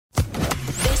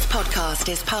podcast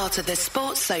is part of the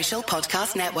Sports Social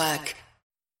Podcast Network.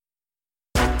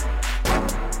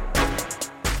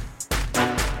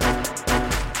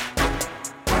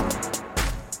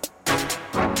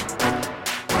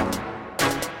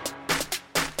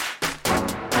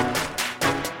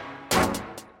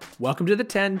 Welcome to the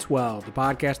 10-12, the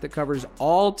podcast that covers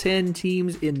all 10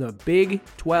 teams in the Big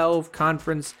 12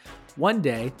 Conference. One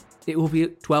day, it will be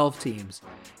 12 teams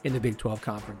in the Big 12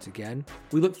 Conference again.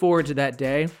 We look forward to that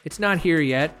day. It's not here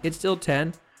yet. It's still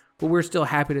 10, but we're still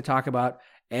happy to talk about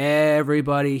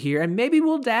everybody here. And maybe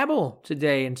we'll dabble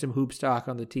today in some hoops talk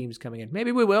on the teams coming in.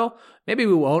 Maybe we will. Maybe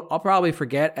we won't. I'll probably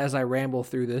forget as I ramble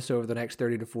through this over the next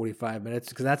 30 to 45 minutes,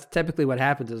 because that's typically what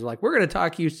happens is like, we're going to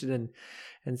talk Houston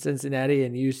and Cincinnati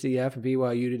and UCF and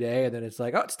BYU today, and then it's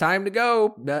like, oh, it's time to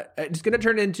go. It's going to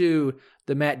turn into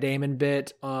the Matt Damon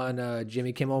bit on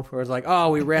Jimmy Kimmel, where it's like, oh,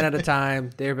 we ran out of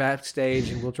time. They're backstage,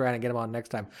 and we'll try to get them on next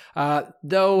time.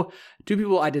 Though, two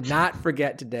people I did not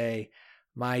forget today,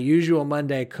 my usual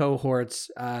Monday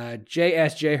cohorts,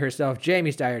 JSJ herself,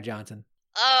 Jamie Steyer Johnson.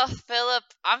 Oh, Philip,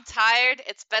 I'm tired.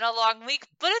 It's been a long week,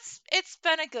 but it's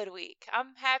been a good week.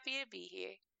 I'm happy to be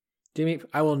here. Jimmy,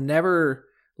 I will never...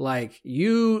 Like,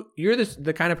 you're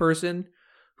the kind of person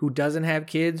who doesn't have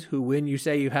kids, who when you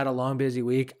say you had a long, busy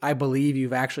week, I believe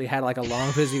you've actually had like a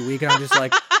long, busy week. And I'm just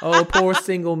like, oh, poor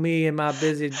single me and my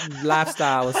busy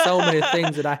lifestyle with so many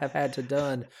things that I have had to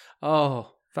done.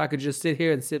 Oh, if I could just sit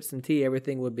here and sip some tea,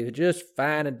 everything would be just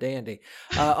fine and dandy.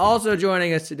 Also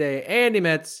joining us today, Andy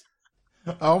Metz.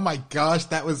 Oh my gosh,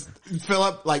 that was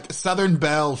Philip, like Southern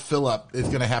Belle Philip is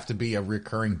going to have to be a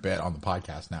recurring bit on the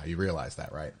podcast now. You realize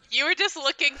that, right? You were just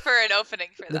looking for an opening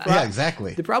for that. Yeah,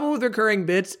 exactly. The problem with recurring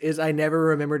bits is I never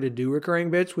remember to do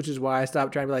recurring bits, which is why I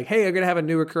stopped trying to be like, hey, I'm going to have a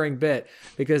new recurring bit,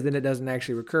 because then it doesn't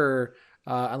actually recur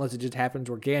unless it just happens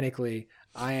organically.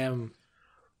 I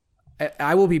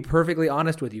will be perfectly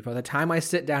honest with you. By the time I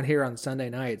sit down here on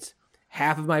Sunday nights,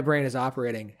 half of my brain is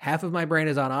operating, half of my brain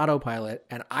is on autopilot,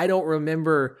 and I don't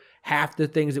remember half the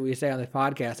things that we say on the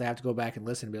podcast. I have to go back and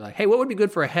listen and be like, hey, what would be good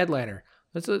for a headliner?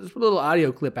 Let's put a little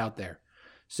audio clip out there.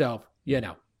 So, we've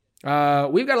got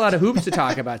a lot of hoops to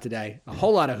talk about today. A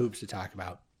whole lot of hoops to talk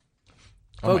about.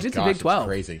 Folks, it's the Big 12.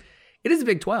 Crazy. It is the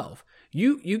Big 12.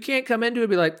 You can't come into it and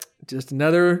be like, just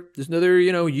another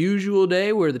usual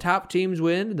day where the top teams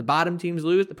win and the bottom teams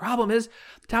lose. The problem is,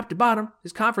 the top to bottom,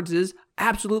 this conference is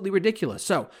absolutely ridiculous.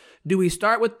 So, do we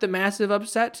start with the massive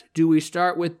upset? Do we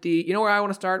start with where I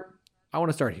want to start? I want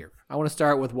to start here. I want to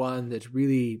start with one that's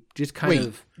really just kind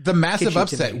of... the massive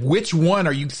upset. Which one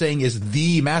are you saying is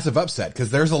the massive upset?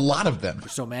 Because there's a lot of them.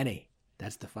 There's so many.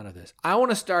 That's the fun of this. I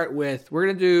want to start with, we're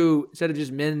going to do, instead of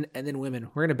just men and then women,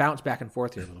 we're going to bounce back and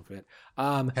forth here a little bit.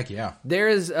 Heck yeah. There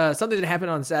is something that happened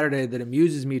on Saturday that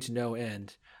amuses me to no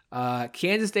end.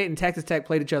 Kansas State and Texas Tech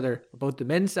played each other, both the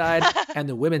men's side and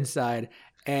the women's side,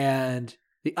 and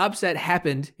the upset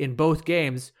happened in both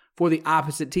games for the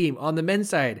opposite team. On the men's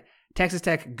side, Texas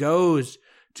Tech goes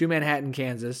to Manhattan,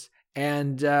 Kansas,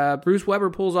 and Bruce Weber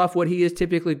pulls off what he is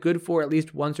typically good for at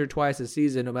least once or twice a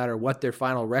season, no matter what their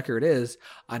final record is.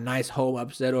 A nice home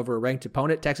upset over a ranked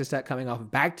opponent. Texas Tech coming off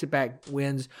back-to-back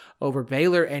wins over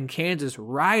Baylor and Kansas,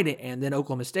 riding, and then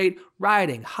Oklahoma State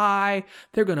riding high.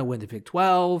 They're going to win the Big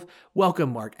 12.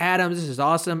 Welcome Mark Adams. This is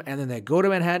awesome. And then they go to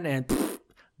Manhattan, and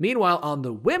meanwhile, on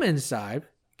the women's side,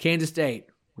 Kansas State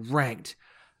ranked,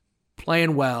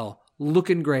 playing well,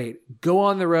 looking great, go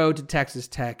on the road to Texas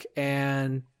Tech,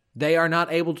 and they are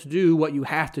not able to do what you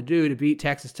have to do to beat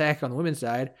Texas Tech on the women's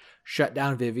side, shut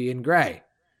down Vivian Gray.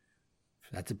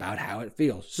 That's about how it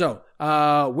feels. So,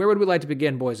 where would we like to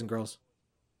begin, boys and girls?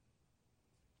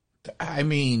 I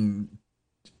mean,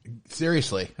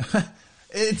 seriously.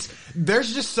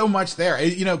 There's just so much there.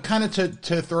 Kind of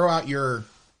to throw out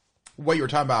what you were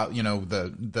talking about,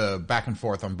 the back and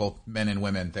forth on both men and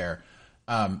women there.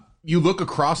 You look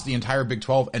across the entire Big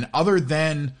 12, and other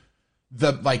than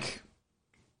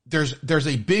there's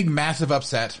a big, massive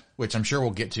upset, which I'm sure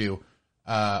we'll get to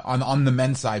on the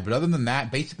men's side. But other than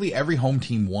that, basically every home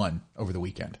team won over the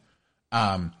weekend,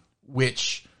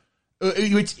 which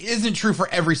isn't true for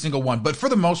every single one. But for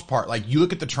the most part, like you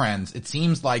look at the trends, it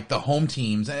seems like the home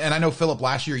teams. And I know, Philip,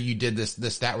 last year you did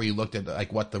this stat where you looked at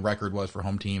like what the record was for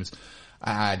home teams.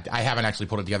 I haven't actually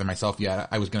put it together myself yet.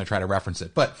 I was going to try to reference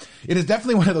it, but it is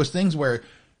definitely one of those things where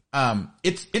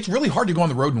it's really hard to go on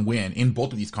the road and win in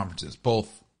both of these conferences, both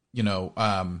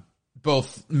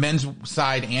men's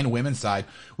side and women's side,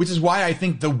 which is why I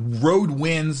think the road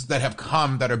wins that have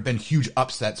come that have been huge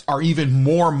upsets are even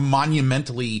more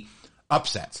monumentally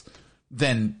upsets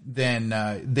than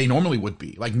they normally would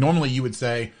be. Like normally you would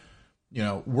say,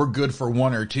 we're good for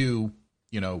one or two,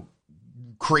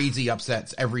 crazy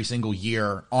upsets every single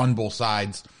year on both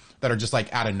sides that are just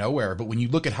like out of nowhere. But when you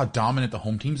look at how dominant the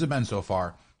home teams have been so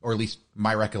far, or at least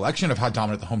my recollection of how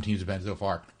dominant the home teams have been so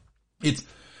far,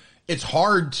 it's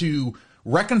hard to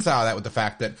reconcile that with the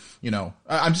fact that,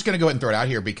 I'm just going to go ahead and throw it out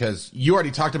here because you already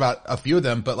talked about a few of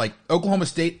them, but like Oklahoma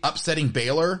State upsetting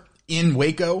Baylor in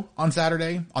Waco on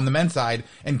Saturday on the men's side,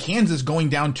 and Kansas going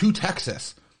down to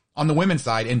Texas on the women's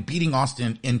side and beating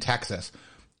Austin in Texas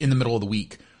in the middle of the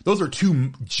week. Those are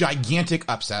two gigantic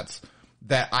upsets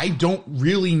that I don't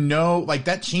really know. Like,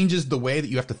 that changes the way that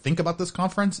you have to think about this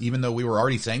conference, even though we were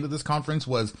already saying that this conference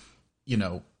was,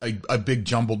 a big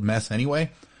jumbled mess anyway.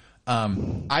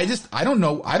 I don't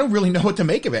know. I don't really know what to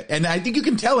make of it. And I think you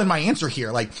can tell in my answer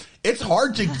here, like, it's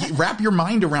hard to wrap your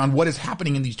mind around what is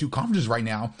happening in these two conferences right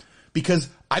now, because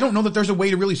I don't know that there's a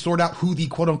way to really sort out who the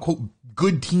quote unquote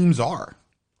good teams are.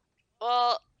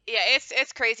 Well, yeah,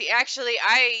 it's crazy. Actually,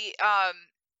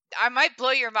 I might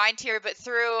blow your mind here, but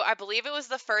I believe it was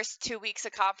the first 2 weeks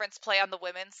of conference play on the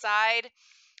women's side,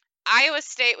 Iowa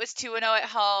State was 2-0 at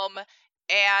home,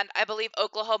 and I believe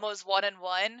Oklahoma was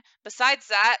 1-1. Besides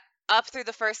that, up through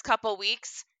the first couple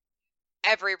weeks,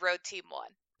 every road team won.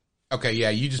 Okay, yeah,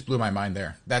 you just blew my mind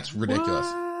there. That's ridiculous.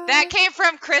 What? That came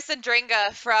from Chris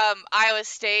Andringa from Iowa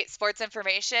State Sports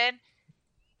Information.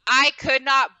 I could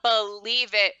not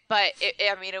believe it, but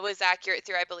it was accurate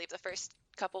through, I believe, the first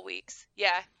couple weeks.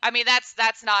 Yeah, I mean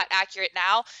that's not accurate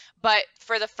now, but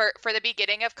for the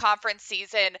beginning of conference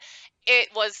season, it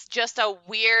was just a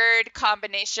weird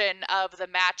combination of the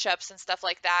matchups and stuff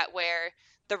like that where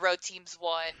the road teams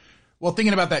won. Well,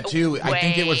 thinking about that too, I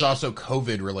think it was also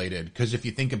COVID related, because if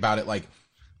you think about it, like,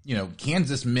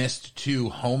 Kansas missed 2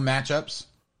 home matchups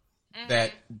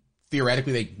that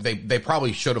theoretically they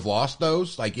probably should have lost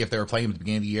those, like if they were playing at the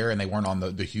beginning of the year and they weren't on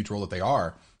the huge role that they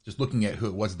are, just looking at who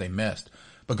it was they missed.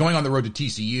 But going on the road to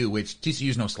TCU, which TCU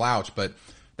is no slouch, but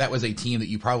that was a team that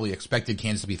you probably expected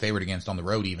Kansas to be favored against on the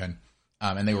road even.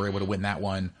 And they were able to win that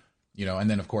one, and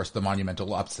then of course the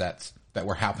monumental upsets that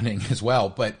were happening as well.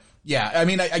 But yeah, I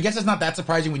mean, I guess it's not that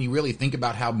surprising when you really think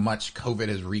about how much COVID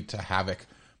has wreaked havoc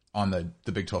on the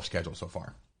Big 12 schedule so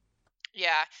far.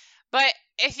 Yeah. But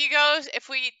if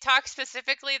we talk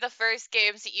specifically the first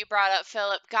games that you brought up,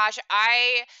 Philip, gosh,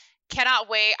 I cannot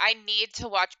wait. I need to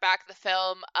watch back the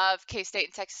film of K-State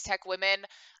and Texas Tech women.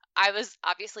 I was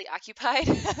obviously occupied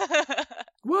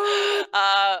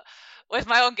with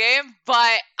my own game,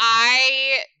 but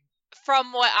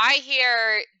from what I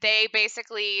hear, they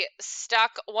basically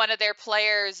stuck one of their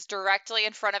players directly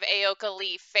in front of Aoka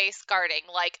Lee, face guarding,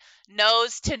 like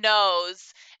nose to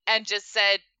nose, and just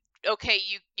said, okay,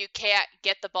 you can't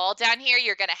get the ball down here.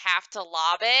 You're going to have to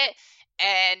lob it.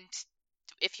 And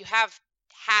if you have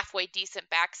halfway decent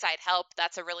backside help,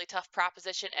 that's a really tough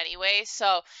proposition anyway.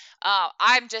 So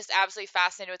I'm just absolutely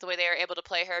fascinated with the way they are able to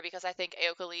play her, because I think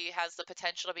Aoka Lee has the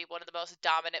potential to be one of the most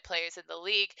dominant players in the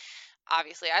league.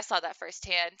 Obviously, I saw that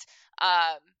firsthand.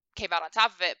 Came out on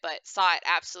top of it, but saw it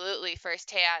absolutely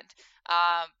firsthand.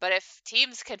 But if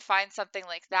teams can find something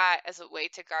like that as a way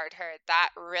to guard her, that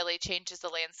really changes the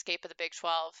landscape of the Big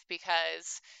 12,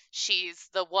 because she's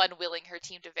the one willing her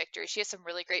team to victory. She has some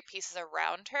really great pieces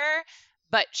around her,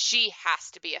 but she has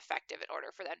to be effective in order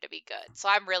for them to be good. So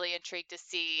I'm really intrigued to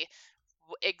see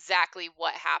exactly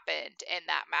what happened in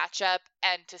that matchup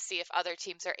and to see if other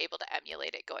teams are able to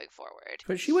emulate it going forward.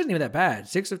 But she wasn't even that bad.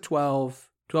 6 of 12,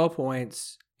 12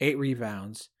 points, 8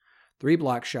 rebounds, 3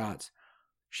 block shots.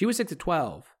 She was 6 of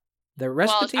 12. The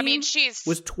rest of the team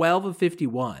was 12 of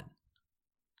 51.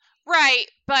 Right,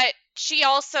 but she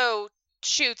also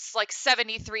shoots like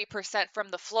 73% from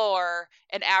the floor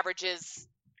and averages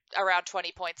around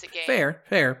 20 points a game.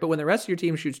 Fair. But when the rest of your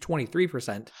team shoots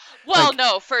 23%. Well,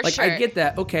 no, for sure. I get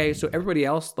that. Okay, so everybody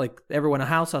else, like everyone in the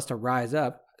house has to rise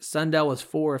up. Sundell was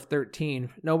 4 of 13.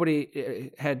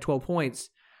 Nobody had 12 points.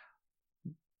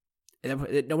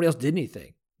 Nobody else did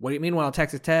anything. What do you mean? While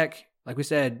Texas Tech, like we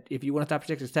said, if you want to stop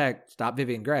Texas Tech, stop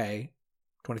Vivian Gray.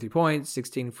 23 points,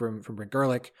 16 from Brent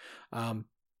Gerlich.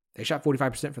 They shot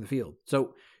 45% from the field.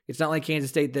 So it's not like Kansas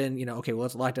State then, okay, well,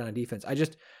 let's lock down on defense. I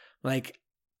just,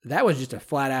 that was just a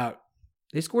flat out.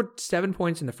 They scored 7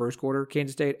 points in the first quarter,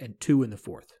 Kansas State, and 2 in the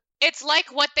fourth. It's like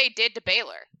what they did to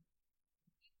Baylor.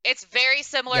 It's very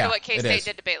similar to what K-State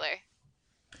did to Baylor.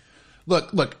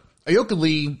 Look, Aoka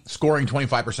Lee scoring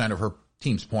 25% of her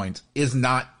team's points is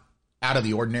not out of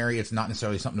the ordinary. It's not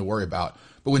necessarily something to worry about.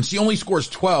 But when she only scores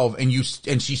 12 and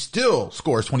she still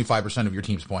scores 25% of your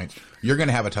team's points, you're going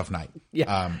to have a tough night.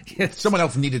 Yeah. Someone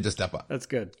else needed to step up. That's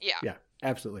good. Yeah,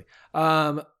 absolutely.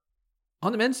 On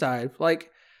the men's side,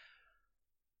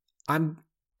 I'm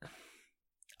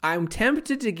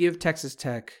tempted to give Texas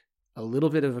Tech a little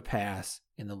bit of a pass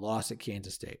in the loss at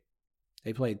Kansas State.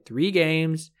 They played 3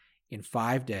 games in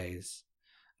 5 days,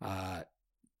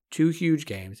 2 huge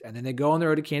games, and then they go on the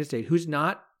road to Kansas State, who's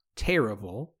not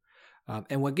terrible.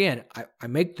 And again, I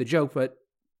make the joke, but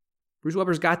Bruce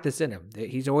Weber's got this in him.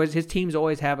 His teams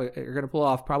always are going to pull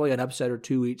off probably an upset or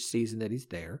 2 each season that he's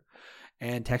there.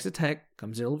 And Texas Tech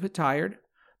comes in a little bit tired.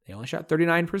 They only shot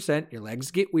 39%. Your legs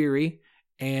get weary,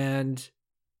 and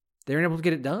they're able to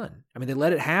get it done. I mean, they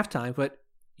led at halftime, but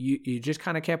you just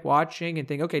kind of kept watching and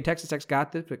think, okay, Texas Tech's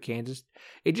got this, but Kansas,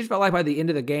 it just felt like by the end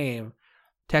of the game,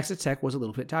 Texas Tech was a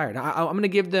little bit tired. I'm going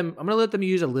to let them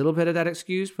use a little bit of that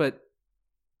excuse, but,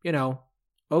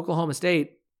 Oklahoma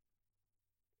State,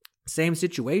 same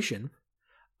situation.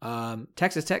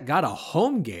 Texas Tech got a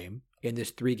home game in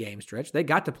this 3-game stretch. They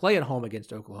got to play at home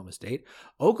against Oklahoma State.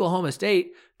 Oklahoma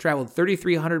State traveled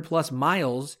 3,300 plus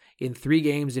miles in 3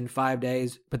 games in 5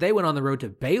 days, but they went on the road to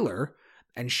Baylor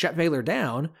and shut Baylor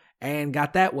down and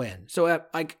got that win. So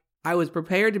I was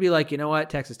prepared to be like, you know what,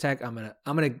 Texas Tech, I'm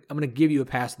gonna give you a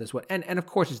pass on this one. And of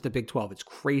course it's the Big 12. It's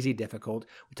crazy difficult.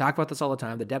 We talk about this all the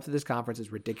time. The depth of this conference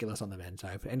is ridiculous on the men's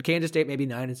side. And Kansas State may be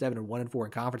 9-7 or 1-4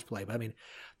 in conference play, but I mean,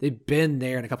 they've been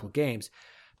there in a couple of games.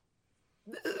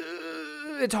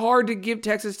 It's hard to give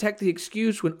Texas Tech the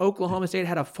excuse when Oklahoma State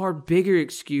had a far bigger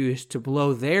excuse to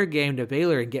blow their game to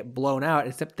Baylor and get blown out,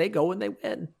 except they go and they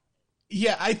win.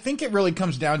 Yeah, I think it really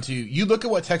comes down to, you look at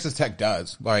what Texas Tech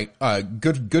does, like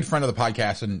good friend of the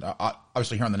podcast and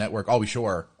obviously here on the network, Always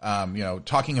Shore,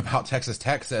 talking about Texas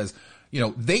Tech says,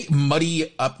 they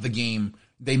muddy up the game.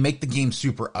 They make the game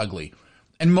super ugly.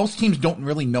 And most teams don't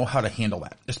really know how to handle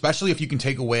that, especially if you can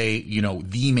take away,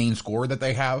 the main scorer that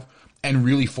they have and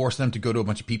really force them to go to a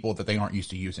bunch of people that they aren't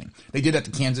used to using. They did that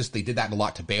to Kansas. They did that a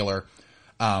lot to Baylor,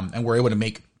 and were able to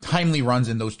make timely runs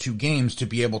in those 2 games to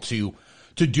be able to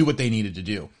do what they needed to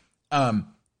do.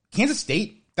 Kansas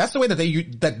State, that's the way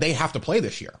that they have to play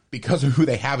this year because of who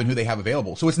they have and who they have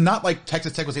available. So it's not like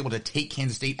Texas Tech was able to take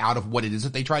Kansas State out of what it is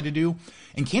that they tried to do.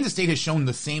 And Kansas State has shown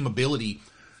the same ability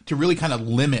to really kind of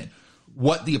limit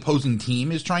what the opposing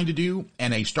team is trying to do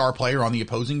and a star player on the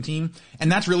opposing team. And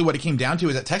that's really what it came down to,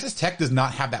 is that Texas Tech does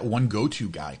not have that one go-to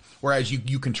guy. Whereas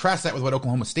you contrast that with what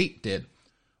Oklahoma State did.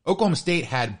 Oklahoma State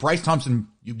had Bryce Thompson,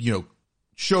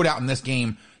 showed out in this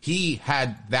game. He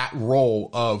had that role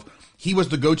of, he was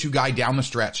the go-to guy down the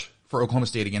stretch for Oklahoma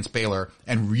State against Baylor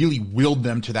and really willed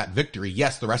them to that victory.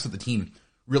 Yes, the rest of the team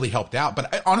really helped out.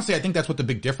 But honestly, I think that's what the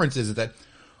big difference is that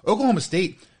Oklahoma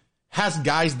State has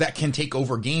guys that can take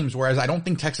over games, whereas I don't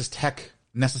think Texas Tech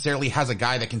necessarily has a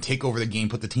guy that can take over the game,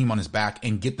 put the team on his back,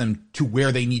 and get them to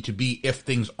where they need to be if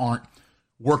things aren't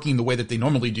working the way that they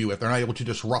normally do, if they're not able to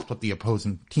disrupt what the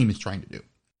opposing team is trying to do.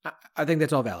 I think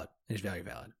that's all valid. It's very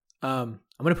valid. I'm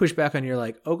going to push back on your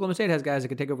Oklahoma State has guys that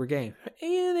can take over a game.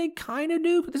 Yeah, they kind of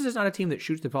do, but this is not a team that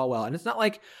shoots the ball well. And it's not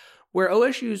like where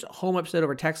OSU's home upset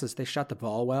over Texas, they shot the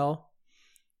ball well.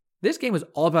 This game was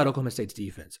all about Oklahoma State's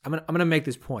defense. I'm gonna make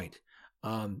this point.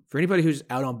 For anybody who's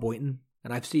out on Boynton,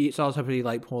 and saw somebody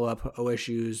pull up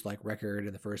OSU's record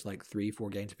in the first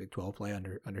 3-4 games of Big 12 play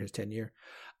under his tenure.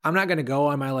 I'm not gonna go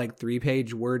on my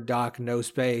 3-page Word doc, no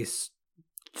space,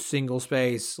 single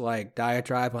space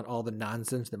diatribe on all the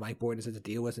nonsense that Mike Boynton has to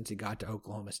deal with since he got to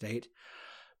Oklahoma State.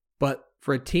 But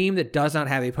for a team that does not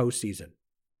have a postseason,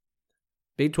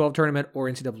 Big 12 tournament or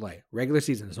NCAA, regular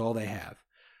season is all they have.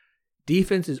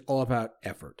 Defense is all about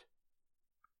effort.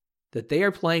 That they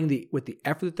are playing with the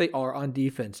effort that they are on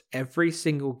defense every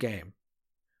single game.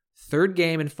 3rd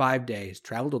game in 5 days,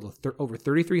 traveled over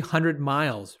 3,300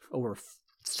 miles over a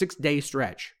 6-day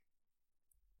stretch.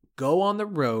 Go on the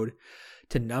road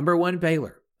to number 1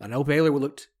 Baylor. I know Baylor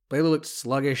looked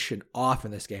sluggish and off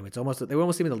in this game. They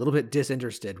almost seemed a little bit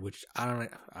disinterested, which I don't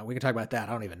know. We can talk about that.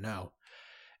 I don't even know.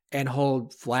 And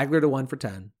hold Flagler to 1 for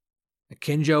 10,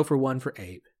 Kinjo for 1 for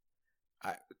 8.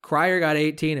 Cryer got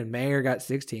 18 and Mayer got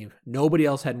 16. Nobody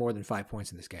else had more than 5 points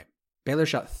in this game. Baylor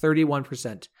shot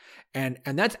 31%. And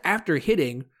that's after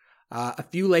hitting a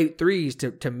few late threes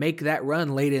to make that run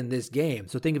late in this game.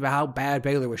 So think about how bad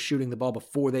Baylor was shooting the ball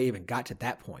before they even got to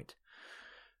that point.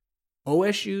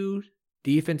 OSU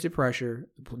defensive pressure,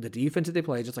 the defense that they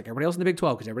play, just like everybody else in the Big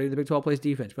 12, because everybody in the Big 12 plays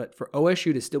defense. But for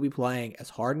OSU to still be playing as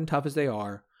hard and tough as they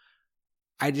are,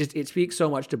 it speaks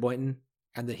so much to Boynton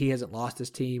and that he hasn't lost his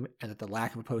team and that the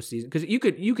lack of a postseason, because you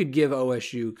could give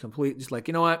OSU complete, just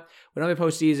you know what, we don't have a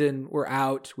postseason, we're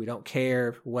out, we don't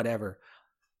care, whatever.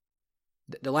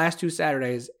 The last 2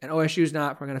 Saturdays, and OSU's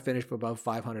not, we're going to finish above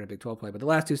 500 in Big 12 play, but the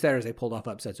last 2 Saturdays they pulled off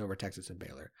upsets over Texas and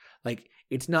Baylor.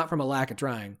 It's not from a lack of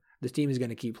trying. This team is going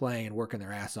to keep playing and working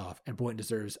their ass off, and Boynton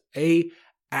deserves a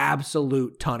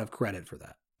absolute ton of credit for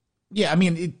that. Yeah, I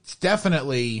mean, it's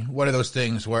definitely one of those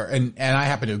things where, and I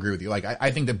happen to agree with you. Like,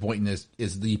 I think that Boynton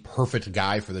is the perfect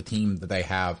guy for the team that they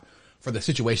have, for the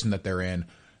situation that they're in.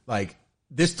 Like,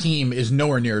 this team is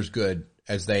nowhere near as good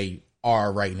as they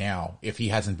are right now if he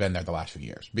hasn't been there the last few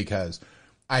years, because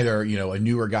either, you know, a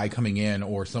newer guy coming in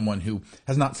or someone who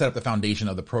has not set up the foundation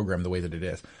of the program the way that it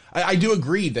is. I do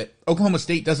agree that Oklahoma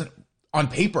State doesn't, on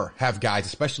paper, have guys,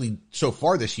 especially so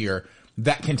far this year,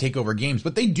 that can take over games,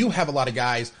 but they do have a lot of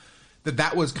guys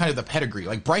that was kind of the pedigree.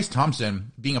 Like Bryce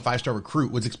Thompson, being a 5-star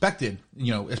recruit, was expected,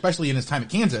 you know, especially in his time at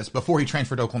Kansas before he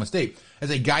transferred to Oklahoma State, as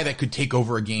a guy that could take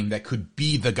over a game, that could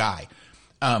be the guy.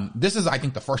 This is, I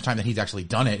think, the first time that he's actually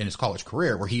done it in his college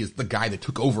career, where he is the guy that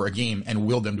took over a game and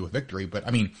willed them to a victory. But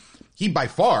I mean, he by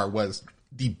far was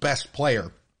the best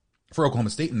player for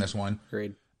Oklahoma State in this one.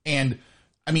 Agreed. And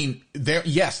I mean,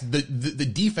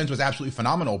 the defense was absolutely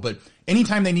phenomenal, but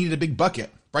anytime they needed a big bucket,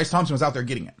 Bryce Thompson was out there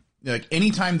getting it. Like,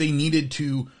 anytime they needed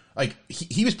to, like,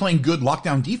 he was playing good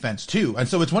lockdown defense too. And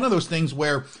so it's one of those things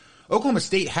where Oklahoma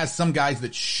State has some guys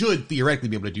that should theoretically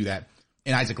be able to do that.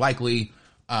 And Isaac Likely,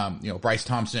 you know, Bryce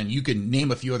Thompson, you can name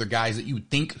a few other guys that you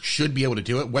would think should be able to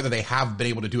do it, whether they have been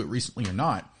able to do it recently or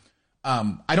not.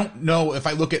 I don't know if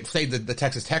I look at, say, the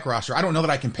Texas Tech roster, I don't know that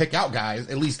I can pick out guys,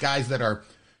 at least guys that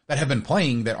have been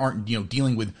playing, that aren't, you know,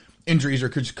 dealing with injuries or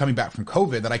just coming back from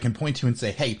COVID, that I can point to and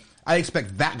say, hey, I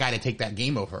expect that guy to take that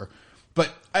game over.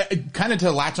 But kind of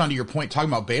to latch onto your point, talking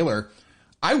about Baylor,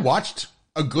 I watched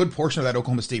a good portion of that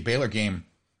Oklahoma State Baylor game,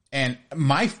 and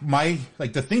my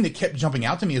like, the thing that kept jumping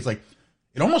out to me is, like,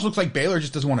 it almost looks like Baylor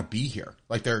just doesn't want to be here.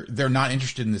 Like, they're not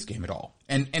interested in this game at all.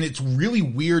 And it's really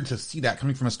weird to see that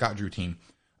coming from a Scott Drew team.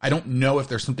 I don't know if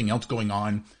there's something else going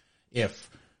on, if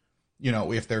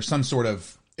there's some sort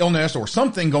of illness or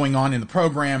something going on in the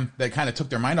program that kind of took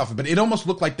their mind off it, but it almost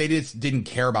looked like they just didn't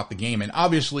care about the game. And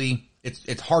obviously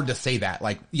it's hard to say that.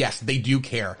 Like, yes, they do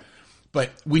care, but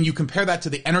when you compare that to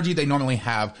the energy they normally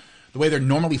have, the way they're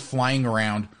normally flying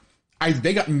around,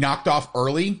 they got knocked off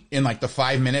early in, like, the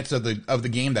 5 minutes of the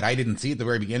game that I didn't see at the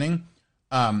very beginning.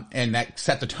 And that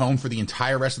set the tone for the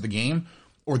entire rest of the game,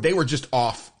 or they were just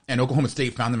off, and Oklahoma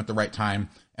State found them at the right time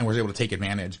and was able to take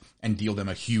advantage and deal them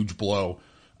a huge blow,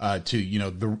 to, you know,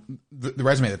 the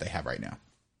resume that they have right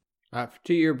now.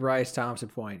 To your Bryce Thompson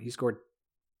point, he scored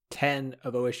 10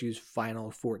 of OSU's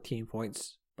final 14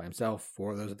 points by himself,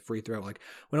 4 of those at the free throw. Like,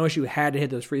 when OSU had to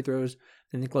hit those free throws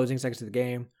in the closing seconds of the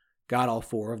game, got all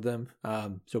 4 of them.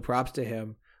 So props to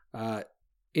him.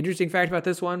 Interesting fact about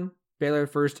this one, Baylor,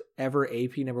 first ever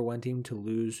AP number 1 team to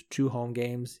lose 2 home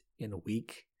games in a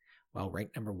week while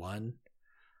ranked number 1.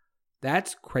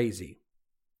 That's crazy.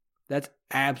 That's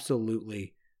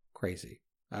absolutely crazy.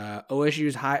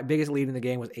 OSU's biggest lead in the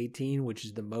game was 18, which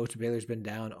is the most Baylor's been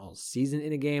down all season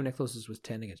in a game. Next closest was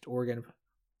 10 against Oregon.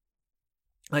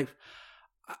 Like,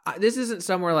 this isn't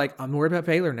somewhere like, I'm worried about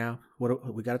Baylor now.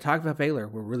 We got to talk about Baylor.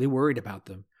 We're really worried about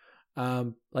them.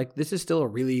 Like, this is still a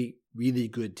really, really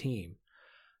good team.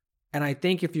 And I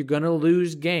think if you're going to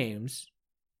lose games,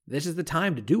 this is the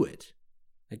time to do it.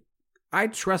 Like, I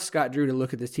trust Scott Drew to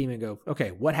look at this team and go,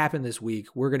 okay, what happened this week?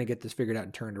 We're going to get this figured out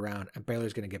and turned around, and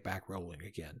Baylor's going to get back rolling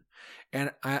again.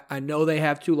 And I know they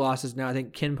have 2 losses now. I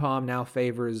think Ken Palm now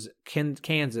favors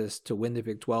Kansas to win the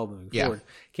Big 12 moving forward.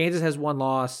 Kansas has 1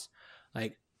 loss.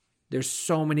 Like, there's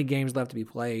so many games left to be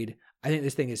played. I think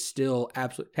this thing is still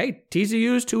absolute. Hey,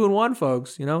 TCU's 2-1,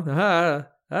 folks. You know,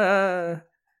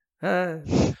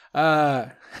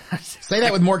 say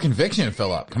that with more conviction,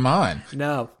 Phillip. Come on.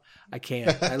 No, I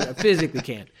can't. I physically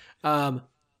can't.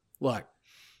 Look,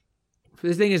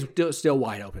 this thing is still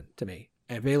wide open to me,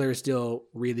 and Baylor is still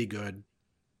really good.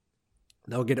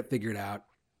 They'll get it figured out.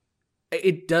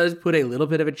 It does put a little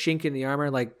bit of a chink in the armor.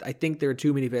 Like, I think there are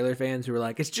too many Baylor fans who are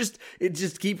like, it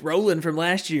just keep rolling from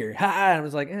last year. Ha! And I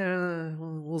was like,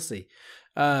 we'll see.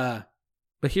 But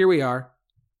here we are.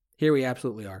 Here we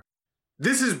absolutely are.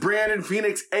 This is Brandon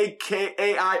Phoenix,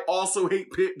 a.k.a. I Also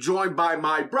Hate Pitt, joined by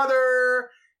my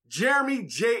brother, Jeremy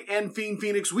J.N. Fiend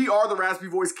Phoenix. We are the Raspy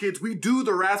Voice Kids. We do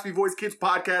the Raspy Voice Kids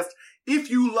podcast. If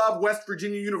you love West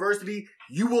Virginia University,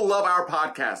 you will love our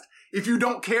podcast. If you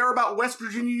don't care about West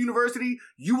Virginia University,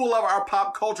 you will love our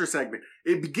pop culture segment.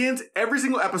 It begins every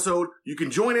single episode. You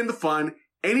can join in the fun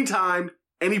anytime,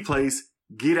 any place.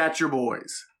 Get at your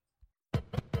boys.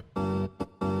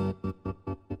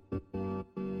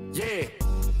 Yeah.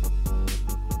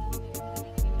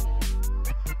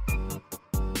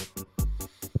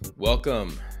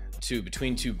 Welcome to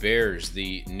Between Two Bears,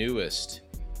 the newest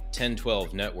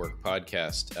 1012 Network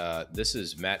podcast. This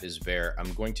is Matt is Bear.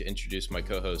 I'm going to introduce my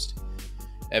co-host,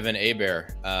 Evan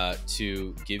Abear,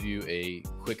 to give you a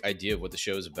quick idea of what the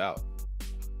show is about.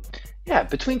 Yeah,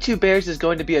 Between Two Bears is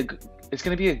going to be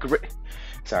great.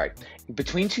 Sorry,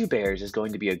 Between Two Bears is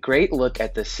going to be a great look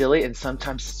at the silly and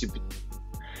sometimes stupid.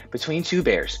 Between Two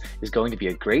Bears is going to be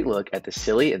a great look at the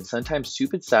silly and sometimes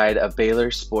stupid side of Baylor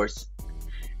sports.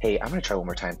 Hey, I'm gonna try one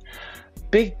more time.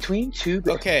 Between Two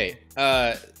Bears. Okay,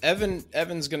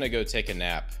 Evan's gonna go take a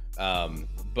nap.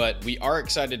 But we are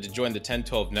excited to join the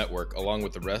 1012 network along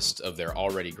with the rest of their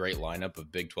already great lineup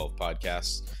of Big 12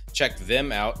 podcasts. Check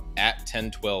them out at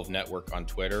 1012 network on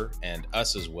Twitter, and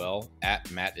us as well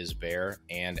at Matt is Bear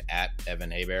and at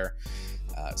Evan Hebert.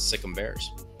 Sick 'em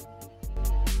Bears.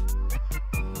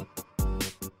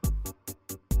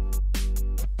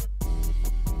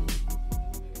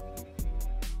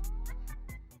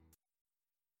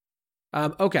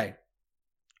 Okay.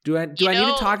 Do I need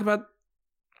to talk about?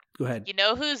 Go ahead. You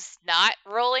know who's not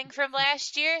rolling from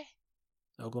last year?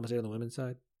 Oklahoma State on the women's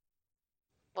side.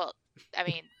 Well, I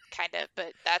mean, kind of,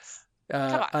 but that's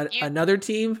come on. Another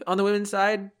team on the women's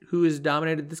side who has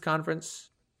dominated this conference.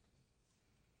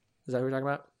 Is that what we're talking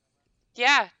about?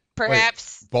 Yeah,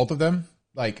 perhaps. Wait, both of them?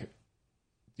 Like,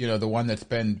 the one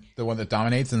that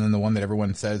dominates, and then the one that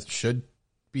everyone says should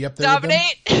be up there.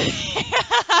 Dominate.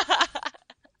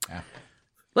 Yeah.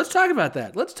 Let's talk about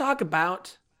that. Let's talk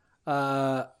about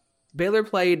Baylor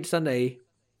played Sunday,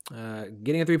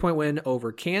 getting a 3-point win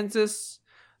over Kansas.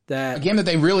 A game that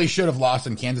they really should have lost,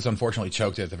 and Kansas unfortunately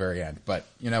choked it at the very end. But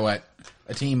you know what?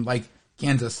 A team like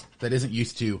Kansas that isn't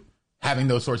used to having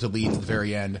those sorts of leads at the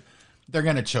very end, they're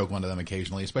going to choke one of them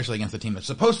occasionally, especially against a team that's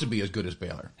supposed to be as good as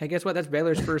Baylor. Hey, guess what? That's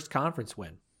Baylor's first conference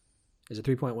win. Is a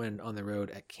 3-point win on the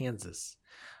road at Kansas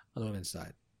on the women's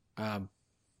side.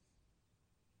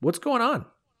 What's going on?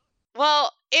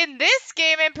 Well, in this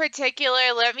game in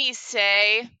particular, let me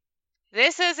say,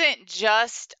 this isn't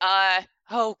just,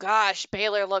 oh gosh,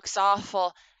 Baylor looks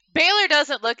awful. Baylor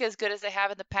doesn't look as good as they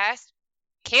have in the past.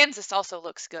 Kansas also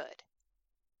looks good.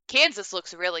 Kansas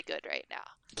looks really good right now.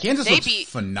 Kansas looks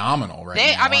phenomenal right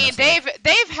now. I mean, honestly.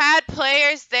 they've had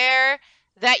players there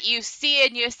that you see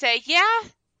and you say, yeah,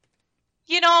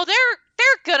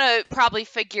 they're gonna probably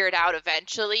figure it out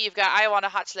eventually. You've got Ioana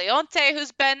Hachleonte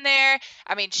who's been there.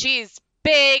 I mean, she's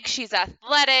big, she's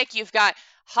athletic. You've got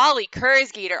Holly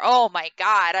Kurzgeter. Oh my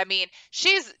God. I mean,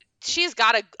 she's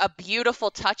got a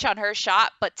beautiful touch on her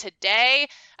shot, but today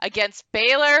against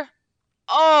Baylor,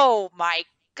 oh my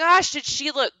gosh, did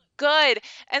she look good.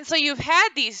 And so you've had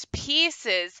these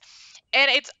pieces,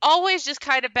 and it's always just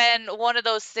kind of been one of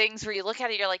those things where you look at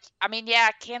it, you're like, I mean, yeah,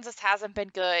 Kansas hasn't been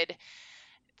good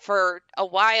for a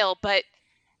while, but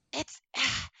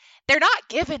they're not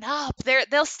giving up.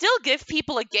 They'll still give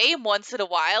people a game once in a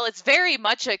while. It's very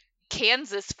much a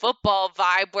Kansas football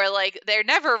vibe where like they're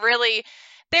never really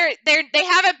they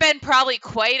haven't been probably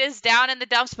quite as down in the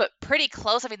dumps, but pretty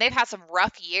close. I mean, they've had some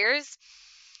rough years,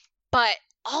 but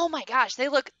oh my gosh, they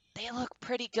look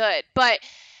pretty good. But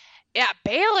yeah,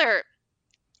 Baylor's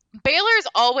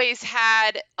always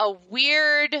had a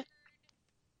weird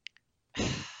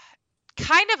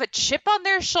kind of a chip on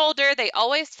their shoulder. They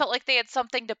always felt like they had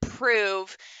something to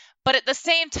prove, but at the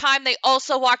same time, they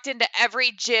also walked into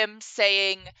every gym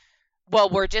saying, well,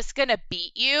 we're just going to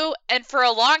beat you. And for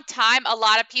a long time, a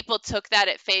lot of people took that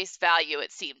at face value.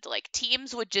 It seemed like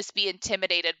teams would just be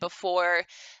intimidated before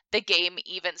the game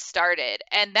even started.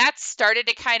 And that started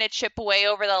to kind of chip away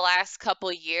over the last couple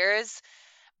of years.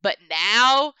 But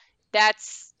now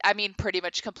that's, I mean, pretty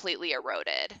much completely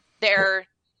eroded. They're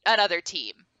another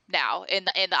team now in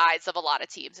the eyes of a lot of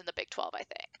teams in the Big 12, I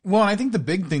think. Well, I think the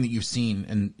big thing that you've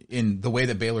seen in the way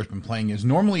that Baylor's been playing is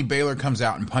normally Baylor comes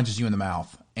out and punches you in the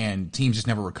mouth and teams just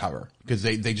never recover because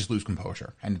they just lose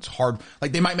composure. And it's hard.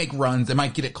 Like, they might make runs, they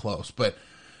might get it close, but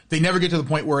they never get to the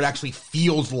point where it actually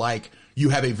feels like you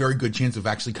have a very good chance of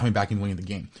actually coming back and winning the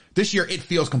game. This year, it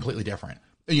feels completely different.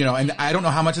 And I don't know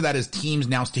how much of that is teams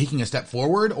now taking a step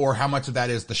forward or how much of that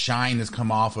is the shine that's come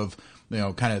off of,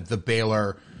 kind of the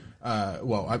Baylor,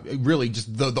 really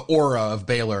just the aura of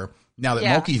Baylor now that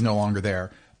Mulkey's no longer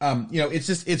there.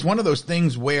 It's one of those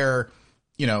things where,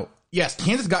 yes,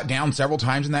 Kansas got down several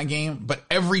times in that game, but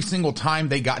every single time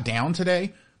they got down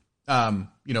today,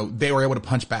 they were able to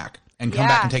punch back and come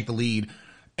back and take the lead.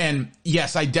 And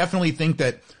yes, I definitely think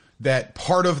that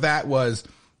part of that was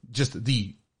just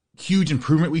the huge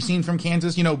improvement we've seen from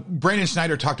Kansas. Brandon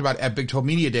Schneider talked about at Big 12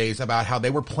 Media Days about how they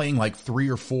were playing like 3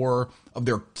 or 4 of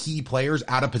their key players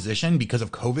out of position because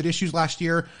of COVID issues last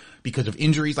year, because of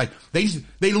injuries. Like they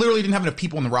literally didn't have enough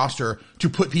people in the roster to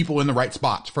put people in the right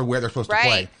spots for where they're supposed to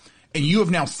play. And you have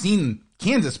now seen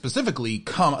Kansas specifically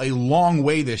come a long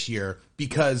way this year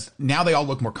because now they all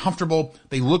look more comfortable.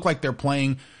 They look like they're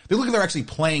playing. They look like they're actually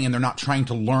playing and they're not trying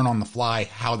to learn on the fly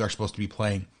how they're supposed to be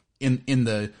playing. in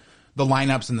the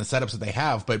lineups and the setups that they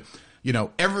have. But,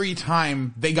 every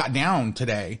time they got down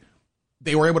today,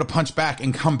 they were able to punch back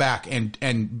and come back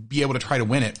and be able to try to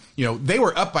win it. They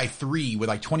were up by 3 with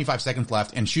like 25 seconds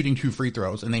left and shooting 2 free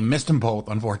throws, and they missed them both,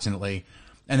 unfortunately.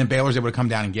 And then Baylor's able to come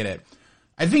down and get it.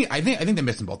 I think they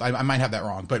missed them both. I might have that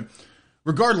wrong, but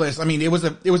regardless, I mean, it was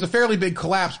a fairly big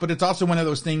collapse, but it's also one of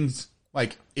those things,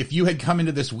 like, if you had come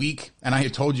into this week and I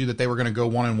had told you that they were going to go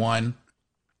 1-1,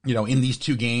 in these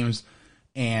 2 games,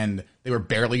 and they were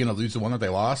barely going to lose the one that they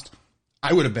lost,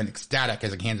 I would have been ecstatic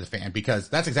as a Kansas fan, because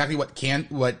that's exactly what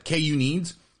KU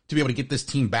needs to be able to get this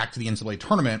team back to the NCAA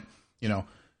tournament.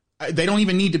 They don't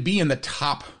even need to be in the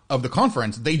top of the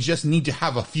conference. They just need to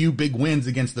have a few big wins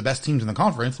against the best teams in the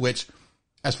conference, which,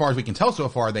 as far as we can tell so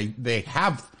far, they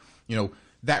have,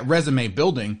 that resume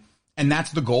building. And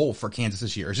that's the goal for Kansas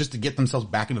this year, is just to get themselves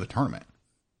back into the tournament.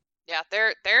 Yeah,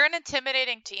 they're an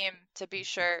intimidating team, to be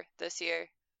sure, this year.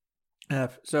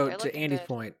 So They're to Andy's good.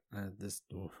 point,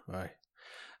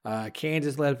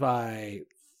 Kansas led by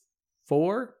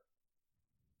 4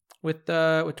 with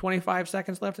 25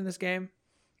 seconds left in this game.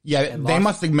 Yeah, And they lost-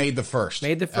 must have made the first.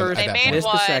 Made the first, They that made point. missed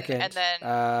the one, second. and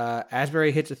then-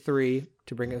 Asbury hits a 3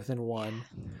 to bring it within 1.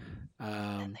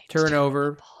 And they Turnover,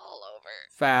 turned the ball over.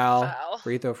 foul,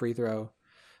 free throw.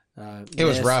 It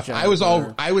was missed, rough. I was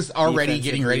already defensive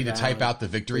getting ready to rebound, type out the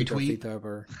victory tweet.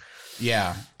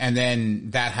 Yeah, and then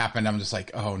that happened. I'm just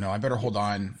like, oh no, I better hold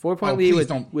on. 4-point lead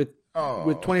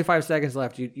with 25 seconds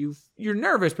left. You're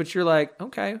nervous, but you're like,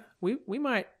 okay, we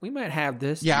might have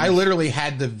this. Yeah, I literally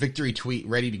had the victory tweet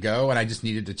ready to go, and I just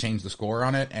needed to change the score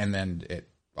on it, and then it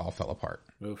all fell apart.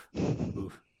 Oof.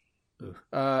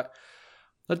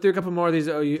 Let's do a couple more of these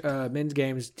men's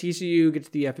games. TCU gets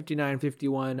the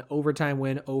 59-51 overtime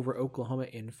win over Oklahoma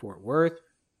in Fort Worth.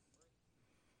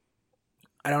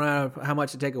 I don't know how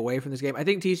much to take away from this game. I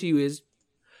think TCU is,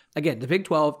 again, the Big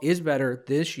 12 is better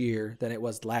this year than it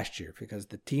was last year, because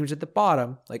the teams at the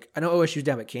bottom, like, I know OSU's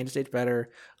down, but Kansas State's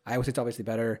better. Iowa State's obviously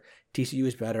better. TCU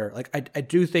is better. Like, I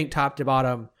do think top to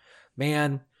bottom,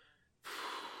 man,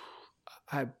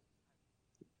 hold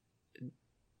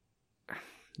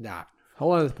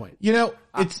on to the point.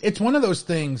 It's one of those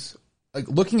things, like,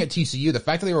 looking at TCU, the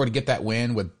fact that they were able to get that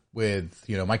win with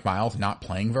Mike Miles not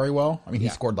playing very well. I mean, he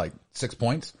scored like 6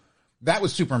 points. That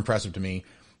was super impressive to me.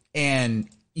 And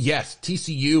yes,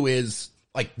 TCU is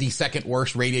like the second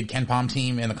worst rated KenPom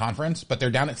team in the conference, but they're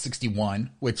down at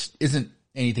 61, which isn't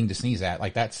anything to sneeze at.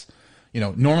 Like, that's,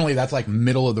 normally that's like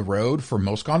middle of the road for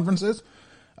most conferences.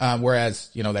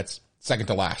 Whereas, that's second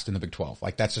to last in the Big 12.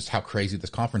 Like, that's just how crazy this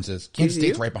conference is. Kansas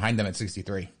State's right behind them at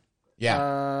 63.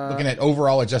 Yeah. Looking at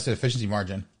overall adjusted efficiency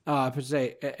margin. I have to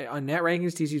say, on net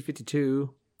rankings, TCU's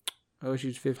 52.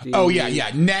 OSU's 50. Oh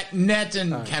yeah. Net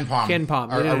and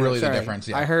KenPom are really the difference.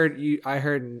 Yeah. I heard,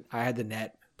 and I had the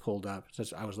net pulled up, so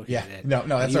I was looking at it. No,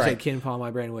 that's all right. You said KenPom,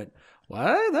 my brain went,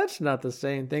 what? That's not the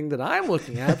same thing that I'm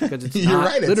looking at, because it's You're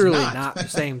right, it's literally not. not the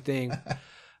same thing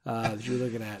that you're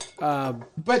looking at.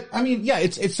 But I mean, yeah,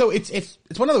 it's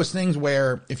one of those things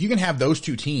where if you can have those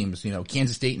two teams,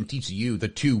 Kansas State and TCU, the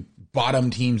two bottom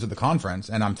teams of the conference,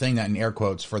 and I'm saying that in air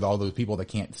quotes for all those people that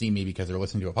can't see me because they're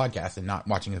listening to a podcast and not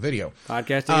watching a video.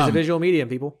 Podcasting is a visual medium,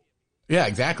 people. Yeah,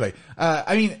 exactly.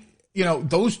 I mean,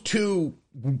 those two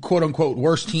quote unquote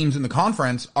worst teams in the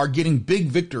conference are getting big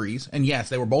victories. And yes,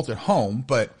 they were both at home,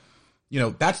 but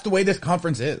that's the way this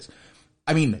conference is.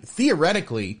 I mean,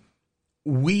 theoretically,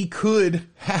 we could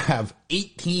have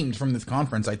 8 teams from this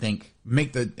conference, I think,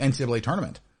 make the NCAA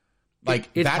tournament. Like,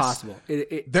 it's that's possible.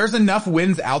 There's enough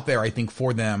wins out there, I think,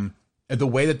 for them, the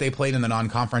way that they played in the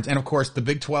non-conference. And of course, the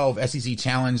Big 12 SEC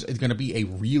Challenge is going to be a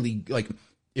really, like,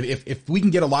 if we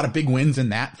can get a lot of big wins in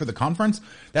that for the conference,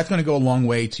 that's going to go a long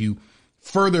way to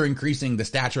further increasing the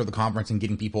stature of the conference and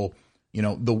getting people,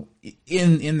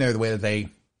 in there the way that they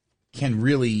can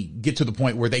really get to the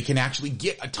point where they can actually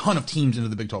get a ton of teams into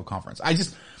the Big 12 conference. I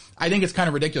think it's kind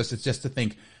of ridiculous. It's just to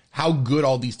think how good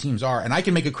all these teams are. And I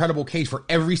can make a credible case for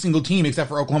every single team except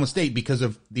for Oklahoma State because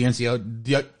of the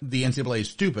NCAA. The NCAA is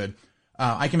stupid.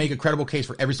 I can make a credible case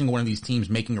for every single one of these teams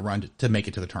making a run to make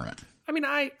it to the tournament. I mean,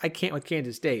 I can't with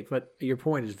Kansas State, but your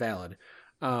point is valid.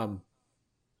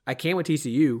 I can't with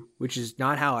TCU, which is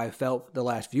not how I felt the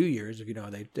last few years.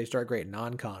 They start great in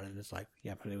non-con, and it's like,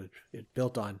 yeah, but it's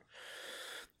built on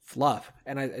fluff.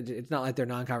 And it's not like their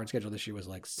non-conference schedule this year was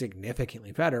like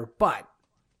significantly better, but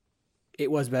it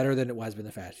was better than it has been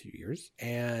the past few years.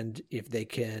 And if they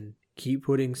can keep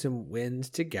putting some wins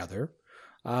together,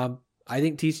 I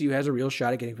think TCU has a real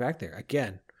shot at getting back there.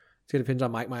 Again, it's going to depend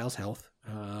on Mike Miles' health.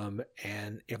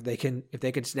 And if they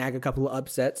can snag a couple of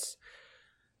upsets,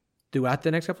 throughout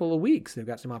the next couple of weeks, they've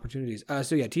got some opportunities.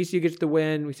 So yeah, TCU gets the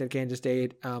win. We said Kansas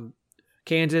State.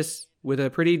 Kansas with a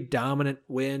pretty dominant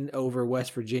win over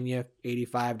West Virginia,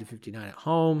 85-59 at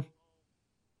home.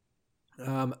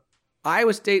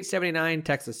 Iowa State 79,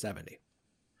 Texas 70.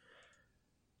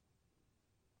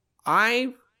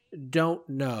 I don't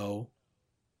know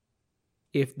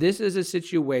if this is a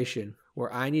situation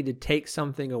where I need to take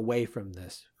something away from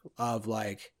this of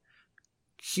like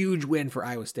huge win for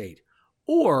Iowa State,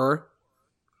 or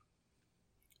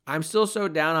I'm still so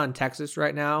down on Texas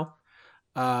right now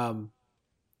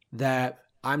that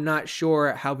I'm not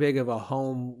sure how big of a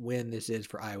home win this is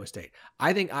for Iowa State.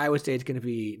 I think Iowa State's going to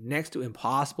be next to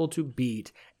impossible to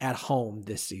beat at home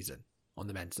this season on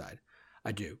the men's side.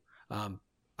 I do.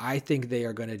 I think they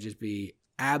are going to just be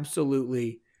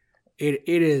absolutely. It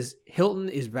is Hilton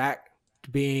is back to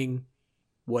being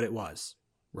what it was,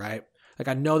 right? Like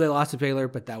I know they lost to Baylor,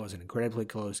 but that was an incredibly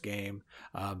close game.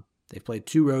 They played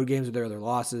 2 road games with their other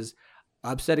losses,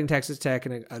 upsetting Texas Tech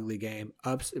in an ugly game,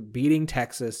 beating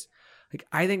Texas. Like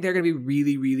I think they're going to be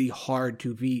really, really hard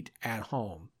to beat at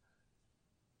home.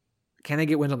 Can they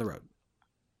get wins on the road?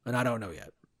 And I don't know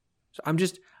yet. So I'm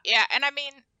just and I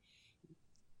mean,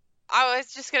 I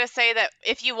was just going to say that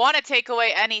if you want to take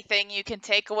away anything, you can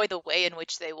take away the way in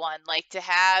which they won. Like to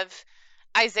have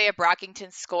Isaiah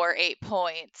Brockington score 8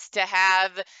 points, to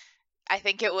have, I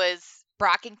think it was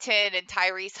Brockington and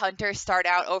Tyrese Hunter start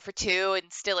out 0 for 2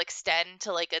 and still extend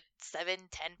to like a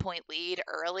 7-10 point lead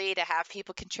early, to have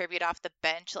people contribute off the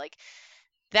bench. Like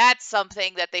that's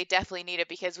something that they definitely needed,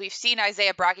 because we've seen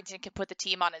Isaiah Brockington can put the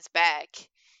team on his back,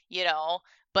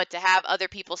 but to have other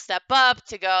people step up,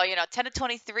 to go, 10 to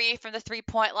 23 from the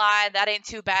 3-point line, that ain't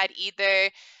too bad either.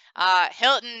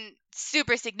 Hilton,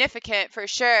 super significant for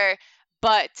sure,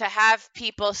 but to have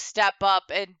people step up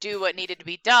and do what needed to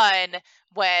be done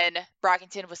when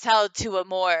Brockington was held to a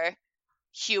more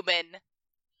human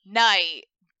night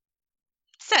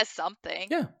says something.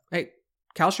 Yeah. Hey,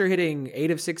 Kalsher hitting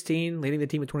 8 of 16, leading the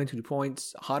team with 22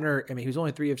 points. Hunter, he was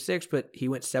only 3 of 6, but he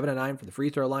went 7 of 9 for the free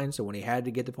throw line. So when he had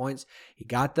to get the points, he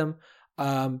got them.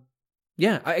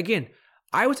 Again,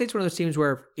 Iowa State's one of those teams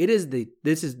where it's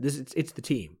the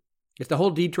team. It's the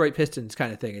whole Detroit Pistons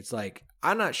kind of thing. It's like,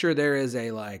 I'm not sure there is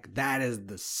a like,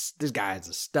 this guy is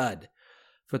a stud,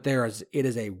 but it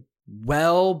is a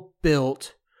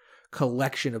well-built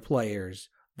collection of players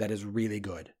that is really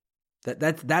good.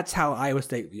 That's how Iowa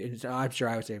State. I'm sure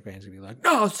Iowa State fans will be like,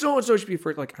 no, so and so should be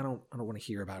first. Like I don't want to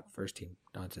hear about first team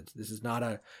nonsense. This is not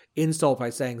a insult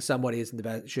by saying somebody isn't the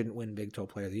best, shouldn't win Big 12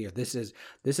 Player of the Year. This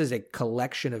is a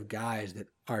collection of guys that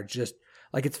are just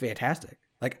like, it's fantastic.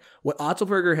 Like what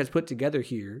Otzelberger has put together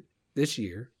here this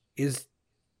year is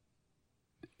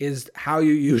how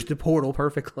you use the portal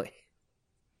perfectly.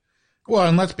 Well,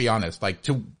 and let's be honest, like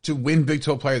to win Big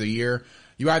 12 Player of the Year,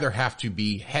 you either have to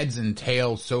be heads and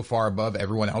tails so far above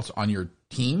everyone else on your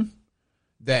team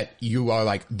that you are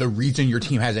like the reason your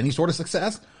team has any sort of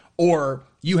success, or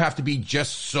you have to be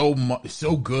just so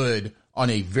good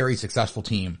on a very successful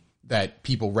team that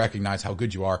people recognize how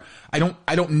good you are. I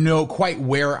don't know quite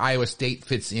where Iowa State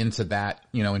fits into that,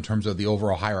 in terms of the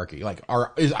overall hierarchy. Like,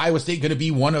 is Iowa State going to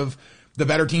be one of the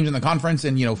better teams in the conference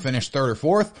and, finish 3rd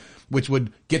or 4th, which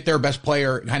would get their best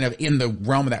player kind of in the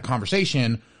realm of that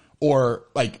conversation? Or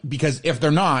because if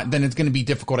they're not, then it's going to be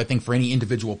difficult, I think, for any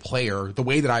individual player, the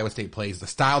way that Iowa State plays, the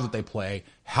style that they play,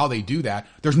 how they do that.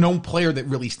 There's no player that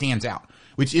really stands out,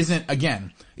 which isn't,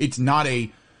 again, it's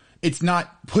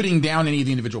not putting down any of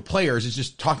the individual players. It's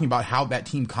just talking about how that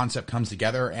team concept comes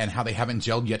together and how they haven't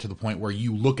gelled yet to the point where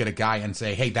you look at a guy and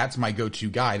say, hey, that's my go-to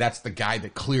guy. That's the guy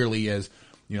that clearly is,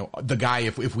 the guy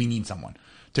if we need someone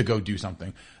to go do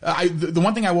something. The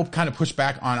one thing I will kind of push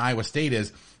back on Iowa State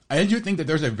is I do think that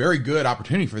there's a very good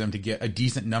opportunity for them to get a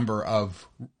decent number of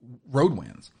road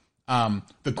wins.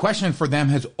 The question for them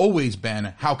has always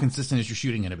been, how consistent is your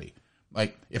shooting going to be?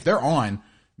 Like, if they're on,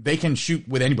 they can shoot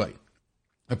with anybody.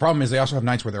 The problem is they also have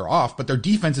nights where they're off, but their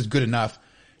defense is good enough.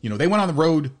 They went on the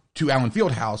road to Allen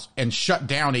Fieldhouse and shut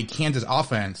down a Kansas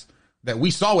offense that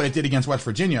we saw what it did against West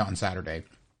Virginia on Saturday.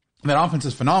 And that offense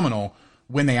is phenomenal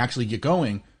when they actually get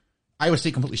going. Iowa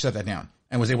State completely shut that down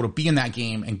and was able to be in that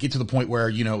game and get to the point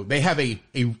where, they have a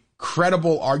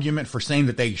credible argument for saying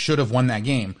that they should have won that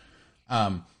game.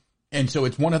 And so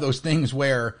it's one of those things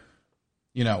where,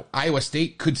 Iowa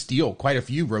State could steal quite a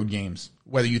few road games,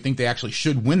 whether you think they actually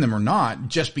should win them or not,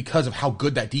 just because of how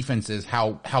good that defense is,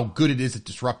 how good it is at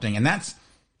disrupting. And that's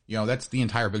the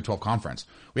entire Big 12 conference.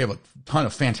 We have a ton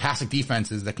of fantastic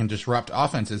defenses that can disrupt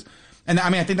offenses. And I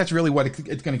mean, I think that's really what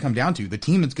it's going to come down to. The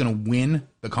team that's going to win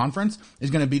the conference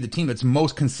is going to be the team that's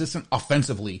most consistent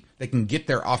offensively. They can get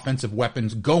their offensive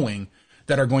weapons going,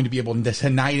 that are going to be able to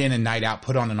night in and night out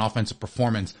put on an offensive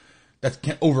performance that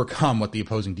can overcome what the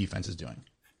opposing defense is doing.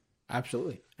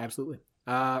 Absolutely. Absolutely.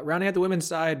 Rounding out the women's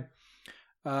side,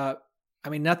 I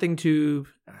mean, nothing to...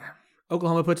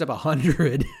 Oklahoma puts up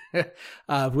 100,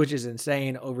 which is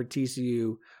insane over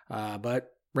TCU,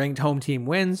 but ranked home team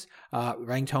wins.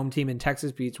 Ranked home team in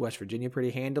Texas beats West Virginia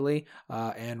pretty handily,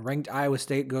 and ranked Iowa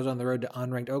State goes on the road to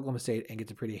unranked Oklahoma State and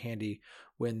gets a pretty handy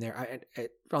win there.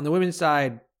 On the women's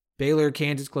side, Baylor,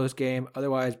 Kansas, close game.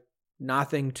 Otherwise,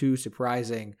 nothing too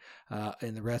surprising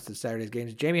in the rest of Saturday's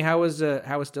games. Jamie, how was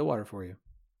Stillwater for you?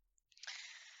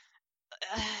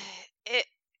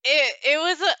 It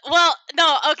was well,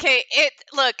 no, okay.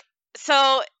 Look,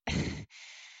 so the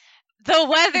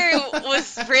weather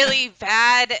was really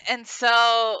bad, and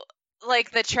so like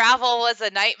the travel was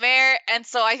a nightmare, and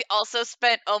so I also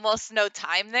spent almost no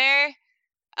time there.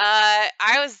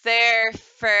 I was there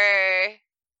for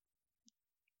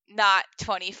not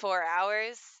 24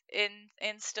 hours in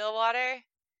Stillwater.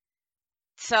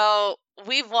 So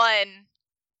we won.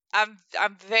 I'm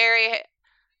very,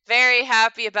 very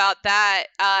happy about that.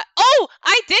 Oh,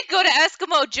 I did go to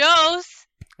Eskimo Joe's.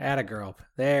 Atta girl.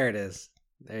 There it is.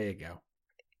 There you go.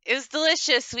 It was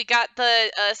delicious. We got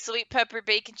the sweet pepper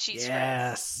bacon cheese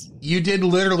fries. fries. You did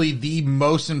literally the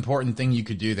most important thing you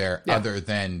could do there, other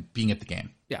than being at the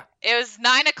game. Yeah. It was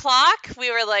 9:00.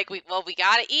 We were like, we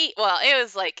gotta eat. Well, it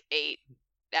was like 8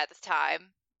 at the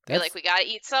time. We were like, we gotta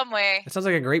eat somewhere. It sounds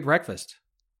like a great breakfast.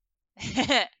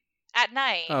 At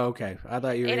night. Oh, okay. I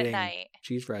thought you were eating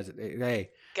cheese fries. Hey.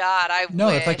 God, I No,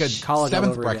 wish. it's like a College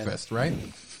 7th breakfast, right?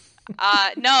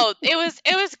 No,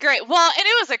 it was great. Well, and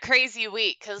it was a crazy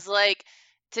week because, like,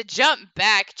 to jump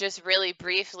back just really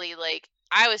briefly, like,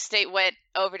 Iowa State went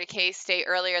over to K-State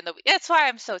earlier in the week. That's why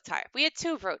I'm so tired. We had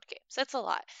 2 road games. That's a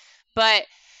lot. But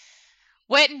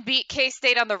went and beat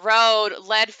K-State on the road,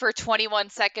 led for 21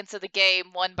 seconds of the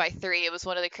game, won by 3. It was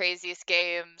one of the craziest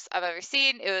games I've ever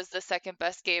seen. It was the second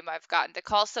best game I've gotten to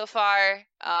call so far,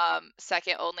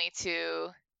 second only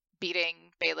to beating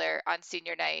Baylor on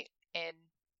senior night in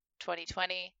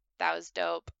 2020. That was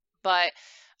dope. But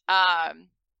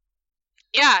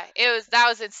yeah, that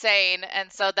was insane.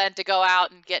 And so then to go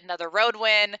out and get another road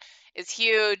win is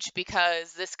huge,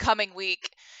 because this coming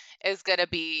week is going to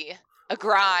be a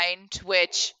grind,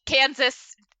 which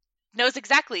Kansas knows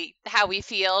exactly how we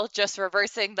feel, just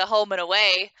reversing the home and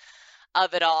away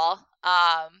of it all.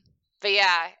 But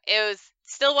yeah,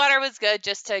 Stillwater was good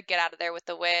just to get out of there with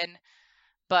the win.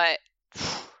 But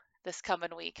this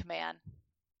coming week, man,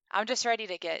 I'm just ready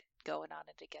to get going on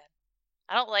it again.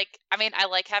 I like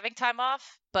having time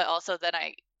off, but also then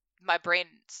my brain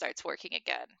starts working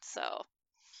again. So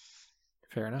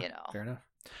fair enough. Fair enough.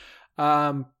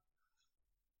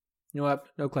 You know what?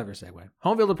 No clever segue.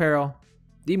 Home field apparel,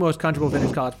 the most comfortable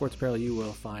vintage college sports apparel you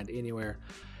will find anywhere.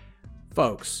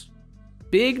 Folks,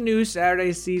 big news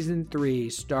Saturday season 3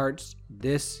 starts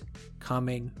this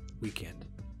coming weekend.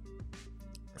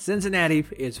 Cincinnati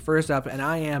is first up, and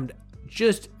I am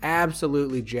just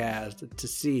absolutely jazzed to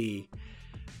see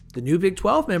the new Big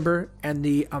 12 member and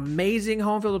the amazing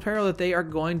home field apparel that they are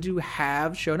going to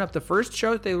have shown up. The first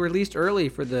show that they released early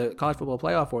for the college football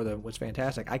playoff for them was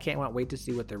fantastic. I can't wait to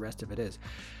see what the rest of it is.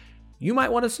 You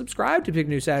might want to subscribe to Big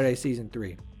News Saturday Season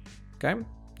 3. Okay?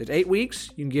 There's 8 weeks.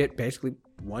 You can get basically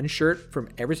one shirt from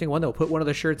every single one. They'll put one of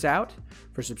the shirts out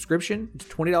for subscription. It's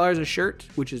 $20 a shirt,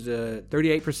 which is a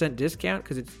 38% discount,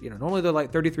 because it's, normally they're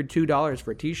like $2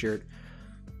 for a t-shirt.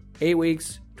 8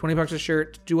 weeks, $20 a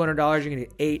shirt, $200. You're going to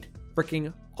get 8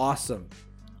 freaking awesome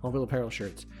home field apparel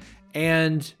shirts.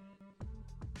 And,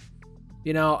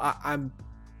 all I'm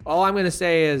going to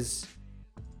say is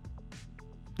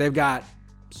they've got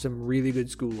some really good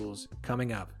schools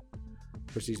coming up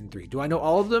for season 3. Do I know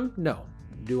all of them? No.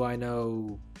 Do I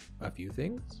know a few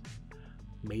things?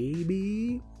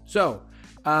 Maybe. So,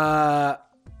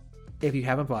 if you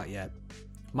haven't bought yet,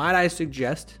 might I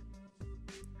suggest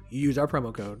you use our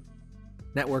promo code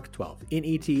Network12,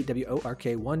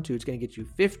 NETWORK12. It's going to get you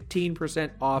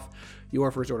 15% off your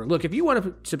first order. Look, if you want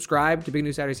to subscribe to Big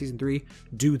News Saturday Season 3,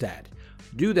 do that.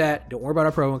 Do that. Don't worry about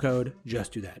our promo code.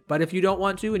 Just do that. But if you don't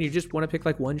want to, and you just want to pick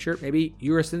like one shirt, maybe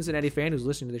you're a Cincinnati fan who's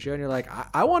listening to the show and you're like,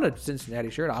 I want a Cincinnati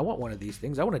shirt. I want one of these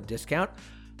things. I want a discount.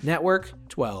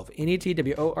 Network12,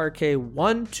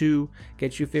 NETWORK12,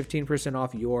 gets you 15%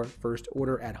 off your first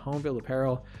order at Home Field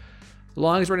Apparel. The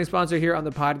longest running sponsor here on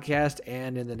the podcast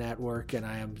and in the network. And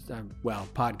I'm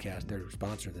podcast. They're a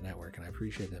sponsor of the network, and I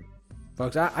appreciate them.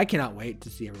 folks, I cannot wait to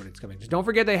see everybody that's coming. Just don't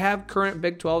forget they have current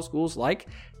Big 12 schools like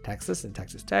Texas and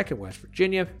Texas Tech and West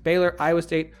Virginia, Baylor, Iowa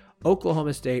State,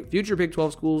 Oklahoma State, future Big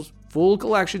 12 schools, full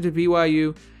collections of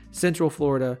BYU, Central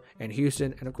Florida, and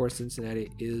Houston, and of course Cincinnati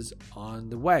is on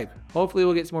the way. Hopefully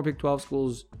we'll get some more Big 12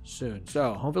 schools soon.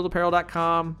 So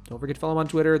homefieldapparel.com. Don't forget to follow them on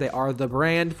Twitter. They are the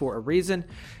brand for a reason.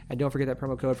 And don't forget that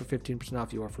promo code for 15%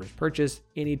 off your first purchase.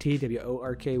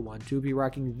 NETWORK12. To be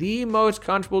rocking the most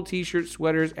comfortable t-shirts,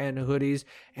 sweaters, and hoodies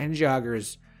and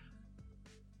joggers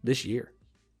this year.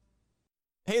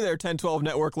 Hey there, 1012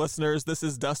 Network listeners. This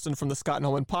is Dustin from the Scott and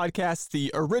Holman Podcast,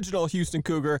 the original Houston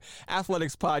Cougar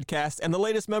athletics podcast, and the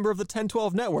latest member of the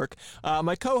 1012 Network.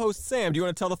 My co-host, Sam, do you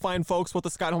want to tell the fine folks what the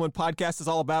Scott and Holman Podcast is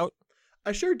all about?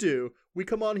 I sure do. We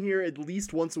come on here at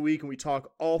least once a week and we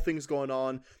talk all things going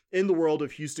on in the world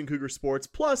of Houston Cougar sports.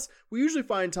 Plus, we usually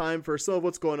find time for some of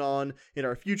what's going on in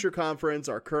our future conference,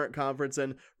 our current conference,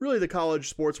 and really the college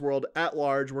sports world at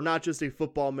large. We're not just a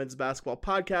football, men's basketball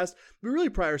podcast. We really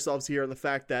pride ourselves here on the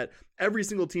fact that every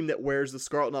single team that wears the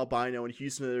Scarlet and Albino in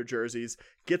Houston in their jerseys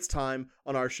gets time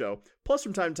on our show. Plus,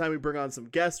 from time to time, we bring on some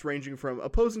guests ranging from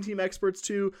opposing team experts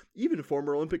to even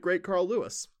former Olympic great Carl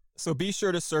Lewis. So be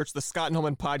sure to search the Scott and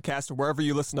Holman Podcast wherever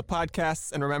you listen to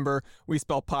podcasts. And remember, we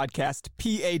spell podcast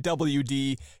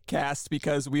P-A-W-D cast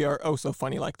because we are oh so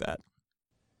funny like that.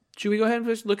 Should we go ahead and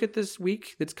just look at this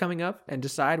week that's coming up and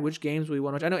decide which games we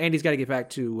want to watch? I know Andy's got to get back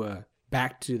to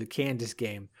the Kansas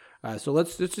game. So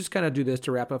let's just kind of do this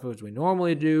to wrap up as we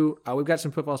normally do. We've got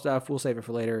some football stuff. We'll save it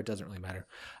for later. It doesn't really matter.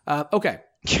 Okay.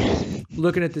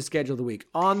 Looking at the schedule of the week.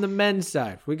 On the men's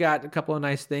side, we got a couple of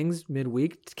nice things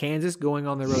midweek. Kansas going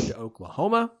on the road to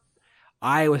Oklahoma.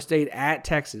 Iowa State at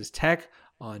Texas Tech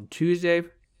on Tuesday.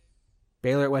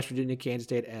 Baylor at West Virginia, Kansas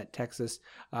State at Texas.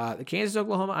 The Kansas,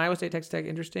 Oklahoma, Iowa State, Texas Tech,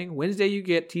 interesting. Wednesday, you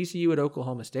get TCU at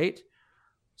Oklahoma State.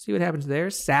 See what happens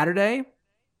there. Saturday,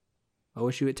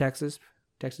 OSU at Texas.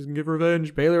 Texas can get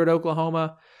revenge. Baylor at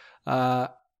Oklahoma.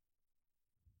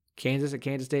 Kansas at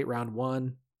Kansas State, round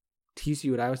 1.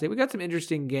 TCU at Iowa State. We got some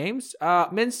interesting games.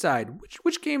 Men's side,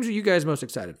 which games are you guys most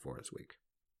excited for this week?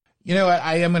 You know what?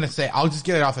 I am going to say, I'll just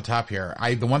get it off the top here.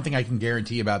 The one thing I can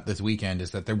guarantee about this weekend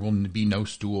is that there will be no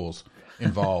stools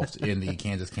involved in the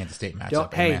Kansas State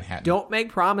matchup in Manhattan. Don't make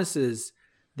promises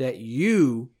that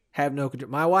you have no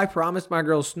control. My wife promised my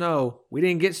girl snow. We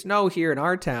didn't get snow here in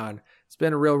our town. It's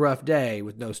been a real rough day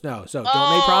with no snow. So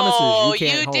don't make promises you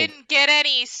can't hold. You didn't get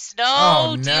any snow?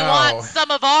 Oh, no. Do you want some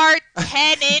of our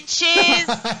 10 inches?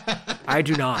 I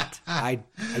do not. I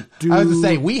do. I was to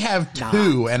say, we have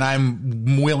 2, and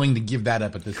I'm willing to give that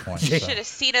up at this point. You should have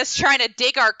seen us trying to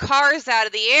dig our cars out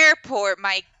of the airport.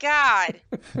 My God.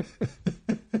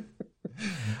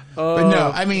 But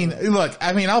no, I mean, look,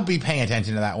 I'll be paying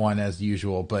attention to that one as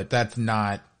usual, but that's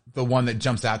not the one that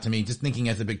jumps out to me. Just thinking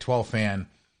as a Big 12 fan,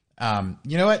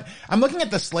 you know what? I'm looking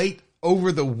at the slate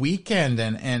over the weekend,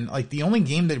 and like the only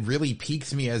game that really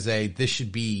piques me as this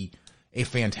should be a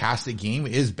fantastic game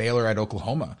is Baylor at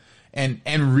Oklahoma. And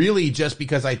really just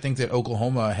because I think that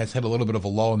Oklahoma has had a little bit of a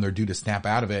lull and they're due to snap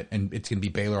out of it, and it's going to be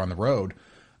Baylor on the road.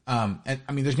 And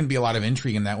I mean, there's going to be a lot of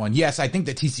intrigue in that one. Yes, I think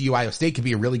that TCU Iowa State could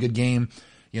be a really good game.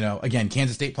 You know, again,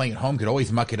 Kansas State playing at home could always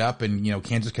muck it up, and, you know,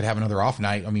 Kansas could have another off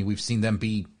night. I mean, we've seen them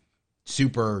be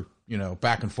super, you know,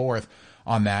 back and forth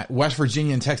on that. West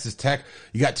Virginia and Texas Tech,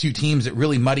 you got 2 teams that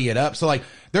really muddy it up. So, like,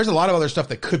 there's a lot of other stuff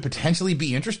that could potentially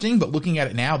be interesting, but looking at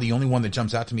it now, the only one that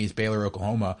jumps out to me is Baylor,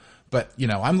 Oklahoma. But, you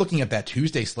know, I'm looking at that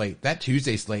Tuesday slate. That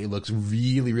Tuesday slate looks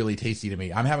really, really tasty to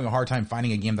me. I'm having a hard time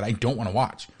finding a game that I don't want to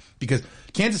watch because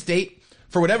Kansas State,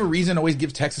 for whatever reason, always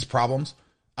gives Texas problems.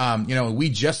 You know,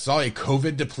 we just saw a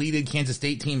COVID depleted Kansas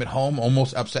State team at home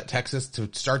almost upset Texas to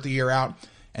start the year out,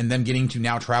 and them getting to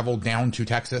now travel down to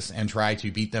Texas and try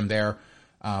to beat them there.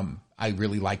 I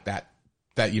really like that,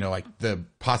 you know, like the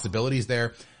possibilities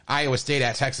there. Iowa State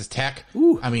at Texas Tech.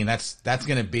 Ooh. I mean, that's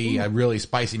going to be a really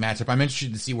spicy matchup. I'm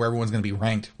interested to see where everyone's going to be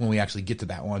ranked when we actually get to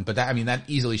that one. But that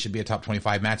easily should be a top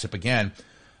 25 matchup again.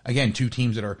 Again, 2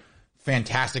 teams that are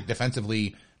fantastic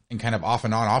defensively and kind of off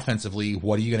and on offensively.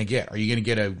 What are you going to get? Are you going to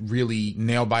get a really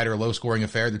nail biter, low scoring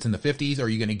affair that's in the 50s? Or are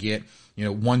you going to get, you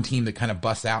know, one team that kind of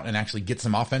busts out and actually gets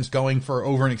some offense going for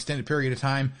over an extended period of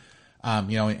time?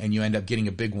 You know, and you end up getting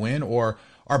a big win? Or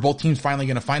are both teams finally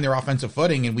going to find their offensive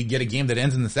footing and we get a game that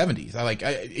ends in the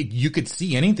 70s? You could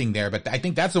see anything there, but I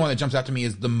think that's the one that jumps out to me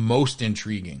as the most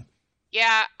intriguing.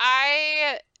 Yeah,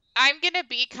 I'm going to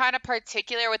be kind of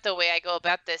particular with the way I go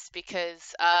about this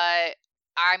because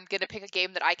I'm going to pick a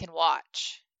game that I can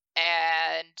watch.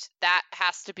 And that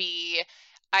has to be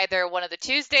either one of the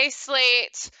Tuesday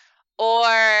slate or,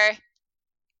 I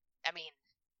mean,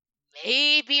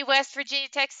 maybe West Virginia,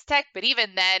 Texas Tech. But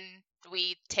even then,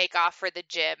 we take off for the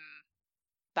gym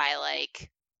by like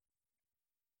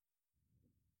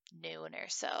noon or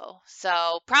so.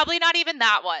 So probably not even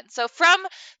that one. So from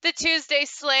the Tuesday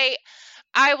slate,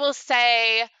 I will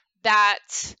say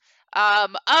that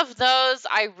of those,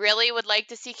 I really would like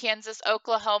to see Kansas,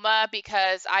 Oklahoma,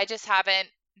 because I just haven't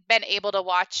been able to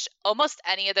watch almost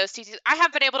any of those teams. I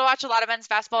have been able to watch a lot of men's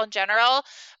basketball in general,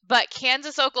 but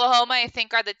Kansas, Oklahoma, I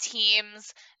think are the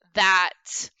teams that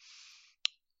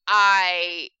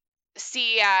I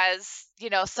see as, you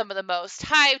know, some of the most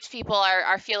hyped. People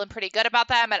are feeling pretty good about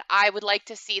them, and I would like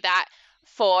to see that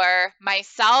for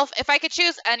myself. If I could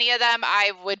choose any of them,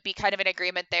 I would be kind of in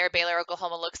agreement there. Baylor,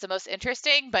 Oklahoma looks the most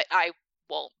interesting, but I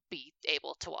won't be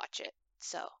able to watch it,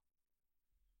 so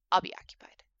I'll be occupied.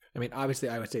 I mean, obviously,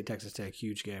 Iowa State, Texas Tech,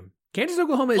 huge game. Kansas,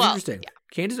 Oklahoma is interesting. Yeah.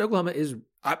 Kansas, Oklahoma is.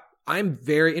 I'm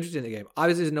very interested in the game.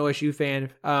 Obviously, as an OSU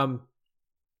fan,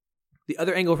 the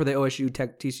other angle for the OSU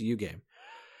TCU game,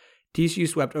 TCU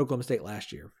swept Oklahoma State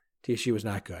last year. TCU was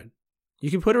not good.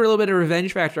 You can put a little bit of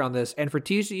revenge factor on this, and for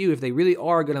TCU, if they really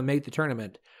are going to make the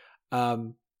tournament,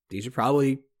 these are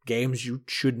probably games you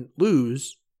shouldn't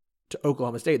lose to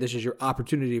Oklahoma State. This is your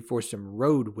opportunity for some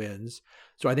road wins.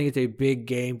 So I think it's a big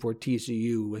game for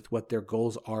TCU with what their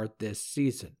goals are this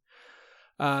season.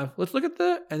 Let's look at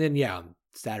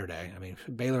Saturday. I mean,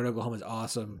 Baylor and Oklahoma is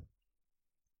awesome.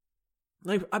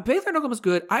 Like Baylor and Oklahoma's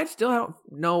good. I still don't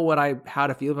know how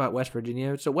to feel about West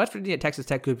Virginia. So West Virginia, Texas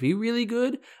Tech could be really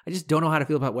good. I just don't know how to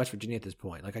feel about West Virginia at this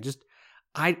point. Like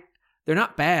they're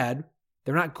not bad.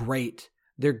 They're not great.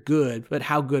 They're good, but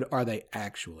how good are they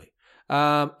actually?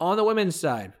 On the women's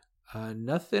side,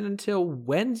 nothing until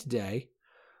Wednesday.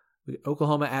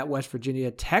 Oklahoma at West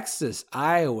Virginia, Texas,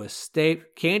 Iowa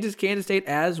State, Kansas State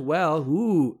as well.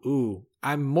 Ooh.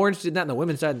 I'm more interested in that on the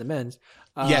women's side than the men's.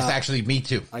 Yes, actually, me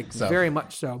too. Very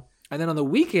much so. And then on the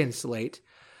weekend slate,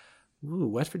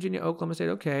 West Virginia, Oklahoma State,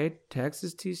 okay.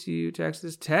 Texas, TCU,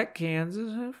 Texas Tech,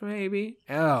 Kansas, maybe.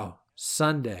 Oh,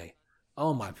 Sunday.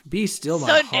 Oh, be still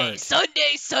my heart.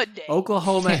 Sunday.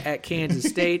 Oklahoma at Kansas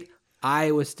State,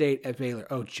 Iowa State at Baylor.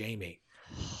 Oh, Jamie.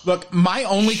 Look, my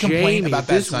only complaint about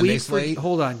that Sunday slate.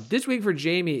 Hold on. This week for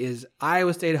Jamie is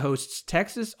Iowa State hosts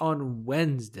Texas on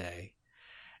Wednesday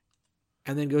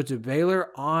and then goes to Baylor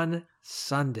on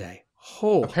Sunday.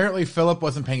 Apparently, Philip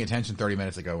wasn't paying attention 30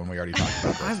 minutes ago when we already talked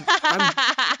about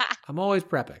this. I'm always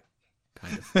prepping,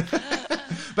 kind of.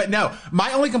 But no,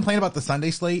 my only complaint about the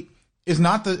Sunday slate is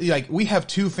not we have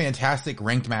two fantastic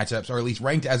ranked matchups, or at least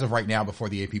ranked as of right now before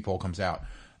the AP poll comes out.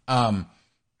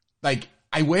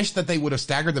 I wish that they would have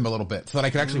staggered them a little bit so that I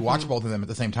could actually watch both of them at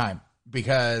the same time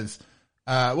because,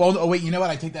 wait, you know what?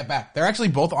 I take that back. They're actually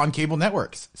both on cable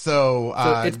networks. So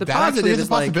it's the that positive actually is a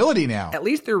possibility now. At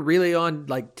least they're really on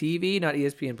TV, not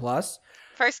ESPN Plus.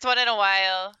 First one in a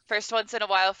while. First once in a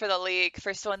while for the league.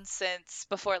 First one since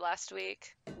before last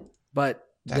week. But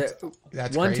that's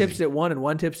one crazy. tips at 1 and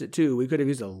one tips at 2. We could have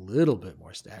used a little bit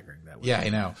more staggering that way.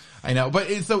 Yeah, I know. But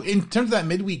so in terms of that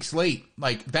midweek slate,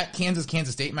 like that Kansas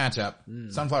State matchup,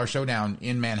 Sunflower Showdown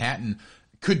in Manhattan,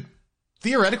 could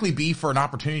theoretically be for an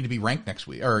opportunity to be ranked next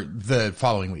week or the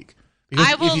following week. Because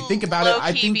I will if you think about it,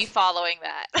 I think be following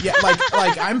that. Yeah,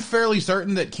 like I'm fairly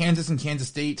certain that Kansas and Kansas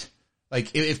State,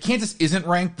 like if Kansas isn't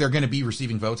ranked, they're going to be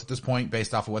receiving votes at this point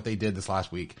based off of what they did this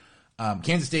last week.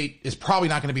 Kansas State is probably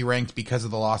not going to be ranked because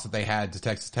of the loss that they had to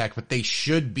Texas Tech, but they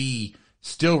should be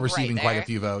still receiving quite a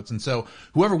few votes. And so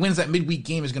whoever wins that midweek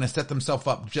game is going to set themselves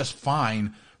up just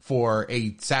fine for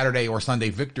a Saturday or Sunday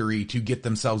victory to get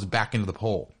themselves back into the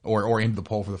poll or into the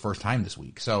poll for the first time this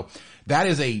week. So that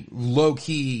is a low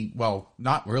key, well,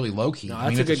 not really low key. No, I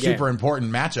mean, it's a super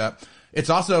important matchup.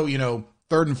 It's also,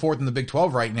 third and fourth in the Big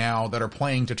 12 right now that are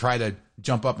playing to try to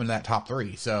jump up into that top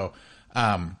 3. So,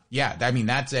 I mean,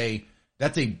 that's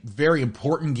a very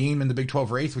important game in the Big 12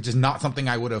 race, which is not something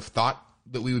I would have thought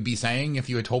that we would be saying if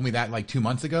you had told me that like 2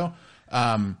 months ago.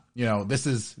 This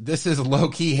is low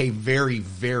key a very,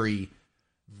 very,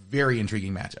 very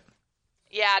intriguing matchup.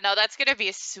 Yeah, no, that's going to be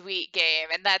a sweet game.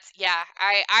 And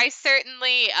I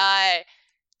certainly,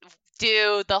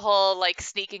 do the whole like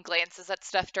sneaking glances at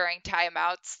stuff during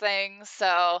timeouts thing.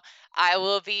 So I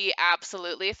will be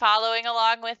absolutely following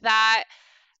along with that.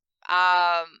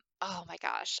 Oh my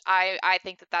gosh. I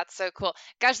think that that's so cool.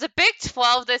 Gosh, the Big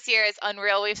 12 this year is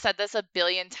unreal. We've said this a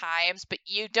billion times, but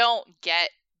you don't get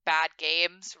bad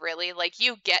games really. Like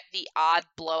you get the odd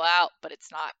blowout, but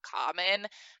it's not common.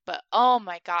 But oh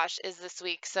my gosh, is this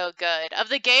week so good. Of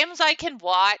the games I can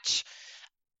watch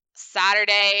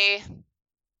Saturday,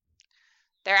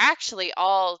 they're actually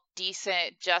all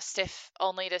decent, just if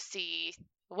only to see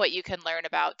what you can learn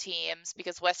about teams,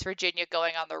 because West Virginia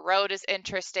going on the road is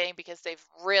interesting because they've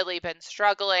really been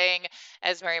struggling.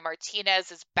 Esmery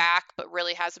Martinez is back, but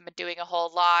really hasn't been doing a whole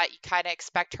lot. You kind of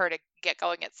expect her to get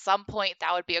going at some point.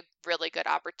 That would be a really good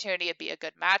opportunity. It'd be a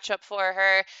good matchup for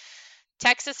her.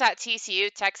 Texas at TCU.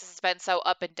 Texas has been so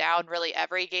up and down. Really,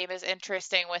 every game is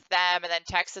interesting with them. And then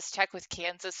Texas Tech with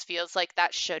Kansas feels like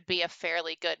that should be a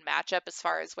fairly good matchup as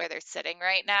far as where they're sitting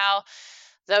right now.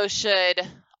 Those should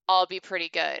all be pretty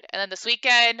good. And then this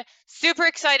weekend, super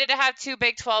excited to have 2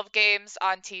 Big 12 games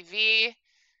on TV.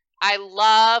 I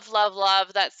love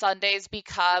that Sundays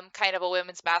become kind of a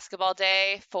women's basketball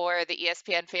day for the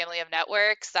ESPN family of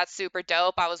networks. That's super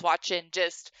dope. I was watching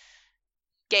just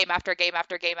game after game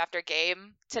after game after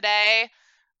game today,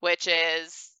 which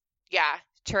is, yeah,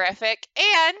 terrific.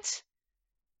 And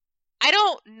I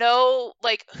don't know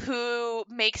like who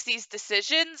makes these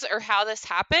decisions or how this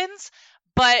happens,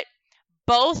 but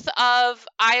both of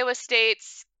Iowa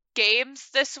State's games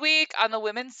this week on the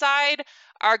women's side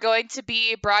are going to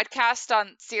be broadcast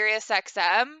on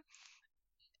SiriusXM.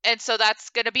 And so that's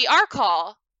going to be our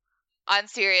call on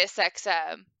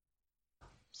SiriusXM.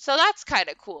 So that's kind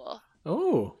of cool.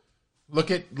 Oh.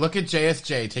 Look at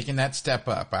JSJ taking that step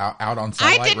up out on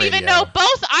satellite radio. I didn't even know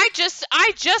both. I just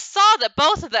saw that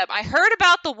both of them. I heard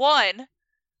about the one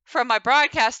from my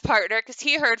broadcast partner because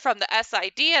he heard from the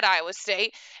SID at Iowa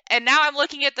State, and now I'm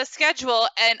looking at the schedule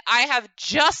and I have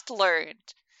just learned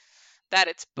that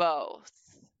it's both.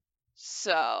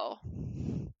 So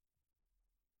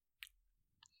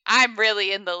I'm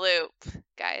really in the loop,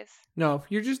 guys. No,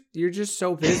 you're just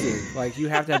so busy. Like you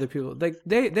have to have the people. Like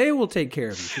they will take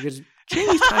care of you because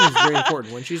Jamie's time is very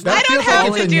important when she's. I don't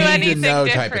have to do anything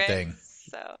different. Type of thing.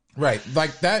 So. Right,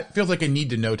 like that feels like a need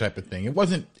to know type of thing. It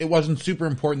wasn't super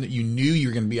important that you knew you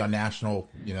were going to be on national,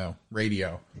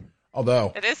 radio.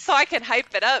 Although it is, so I can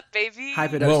hype it up, baby.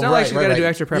 Hype it up. Well, it's not like she's got to do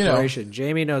extra preparation.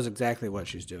 Jamie knows exactly what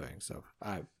she's doing. So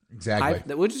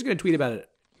exactly. We're just going to tweet about it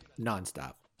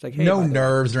nonstop. It's like, hey, no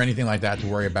nerves or anything like that to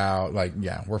worry about. Like,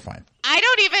 yeah, we're fine.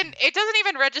 It doesn't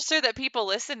even register that people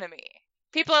listen to me.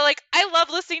 People are like, I love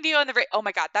listening to you on the radio. Oh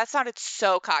my God, that sounded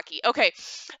so cocky. Okay.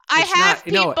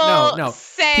 People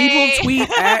say. People tweet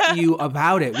at you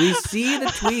about it. We see the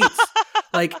tweets.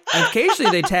 Like,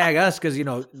 occasionally they tag us because,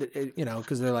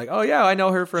 because they're like, oh yeah, I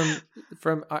know her from,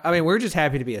 I mean, we're just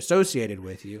happy to be associated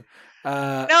with you.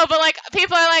 No, but like,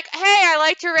 people are like, hey, I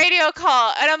liked your radio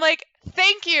call. And I'm like,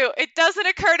 thank you. It doesn't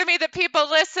occur to me that people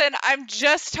listen. I'm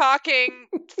just talking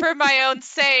for my own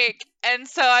sake. And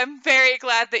so I'm very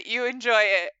glad that you enjoy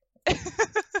it.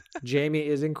 Jamie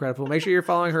is incredible. Make sure you're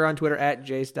following her on Twitter at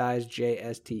JSteyz,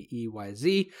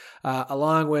 JSTEYZ,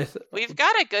 along with... We've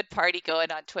got a good party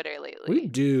going on Twitter lately. We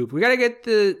do. We got to get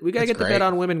the bet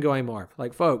on women going more.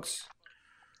 Like, folks,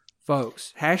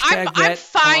 hashtag I'm bet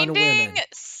finding on women.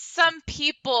 some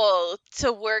people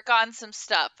to work on some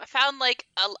stuff. I found like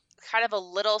a kind of a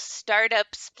little startup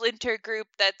splinter group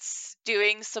that's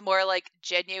doing some more like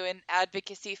genuine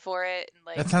advocacy for it. And,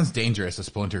 like, that sounds dangerous, a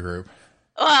splinter group.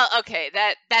 Well, okay,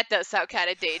 that does sound kind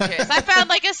of dangerous. I found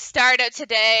like a startup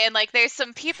today, and like there's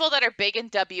some people that are big in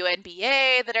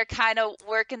WNBA that are kind of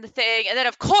working the thing. And then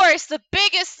of course the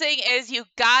biggest thing is you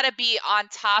gotta be on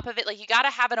top of it. Like you gotta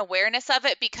have an awareness of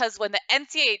it, because when the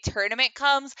NCAA tournament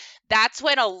comes, that's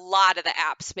when a lot of the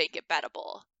apps make it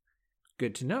bettable.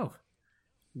 Good to know.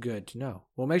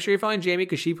 Well, make sure you find Jamie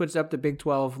because she puts up the Big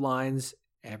 12 lines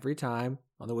every time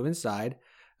on the women's side.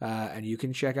 And you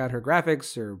can check out her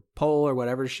graphics or poll or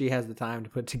whatever she has the time to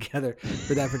put together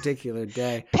for that particular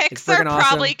day. Picks are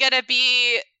probably going to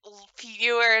be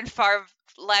fewer and far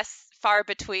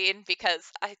between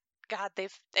because I've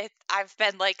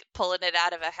been like pulling it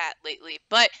out of a hat lately.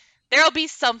 But there'll be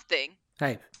something.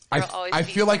 Hey, I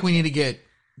feel like we need to get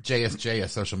JSJ a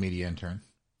social media intern.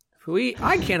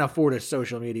 I can't afford a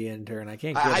social media intern. I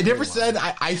can't. I never said.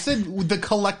 I said the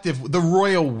collective, the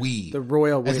royal we. The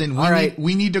royal we. As in,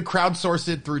 we need to crowdsource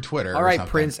it through Twitter. All right,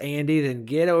 Prince Andy, then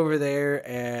get over there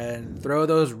and throw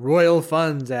those royal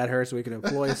funds at her so we can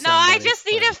employ somebody. No, I just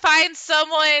need to find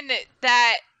someone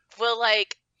that will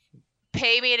like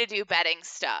pay me to do betting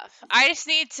stuff. I just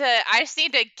need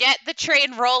to get the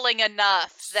train rolling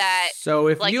enough that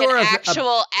if like you're an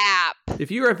actual app. If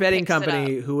you're a betting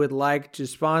company who would like to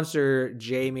sponsor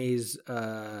Jamie's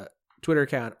Twitter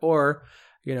account or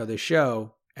the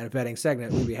show and a betting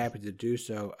segment, we'd be happy to do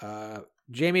so.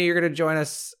 Jamie, you're going to join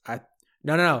us.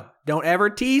 No, don't ever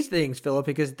tease things, Philip,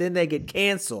 because then they get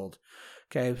canceled.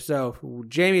 Okay, so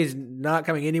Jamie's not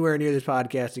coming anywhere near this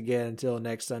podcast again until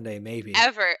next Sunday, maybe.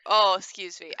 Ever. Oh,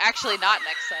 excuse me. Actually, not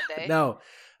next Sunday. No.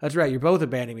 That's right. You're both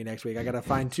abandoning me next week. I got to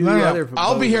find two No. other.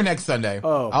 I'll be here next Sunday.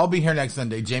 Oh. I'll be here next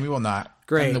Sunday. Jamie will not.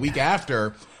 Great. And the week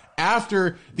after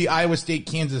the Iowa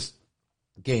State-Kansas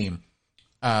game,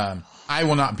 I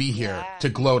will not be here to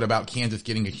gloat about Kansas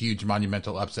getting a huge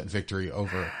monumental upset victory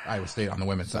over Iowa State on the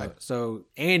women's side. So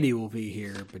Andy will be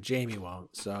here, but Jamie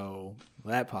won't. So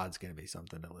that pod's going to be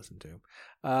something to listen to.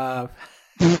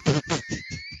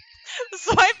 That's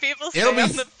why people say I'm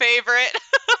the favorite.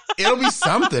 It'll be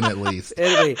something at least.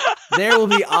 There will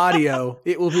be audio.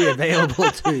 It will be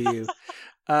available to you.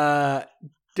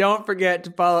 Don't forget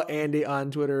to follow Andy on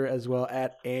Twitter as well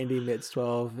at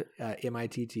AndyMitts12,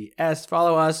 MITTS.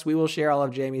 Follow us. We will share all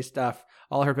of Jamie's stuff,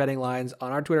 all her betting lines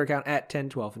on our Twitter account at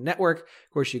 1012 Network.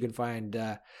 Of course, you can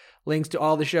find links to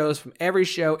all the shows from every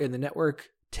show in the network.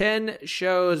 10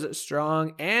 shows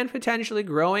strong and potentially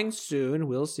growing soon.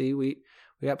 We'll see. We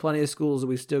got plenty of schools that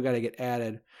we still got to get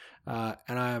added.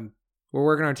 And we're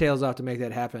working our tails off to make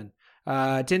that happen.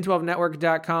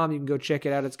 1012network.com. You can go check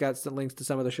it out. It's got some links to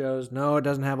some of the shows. No, it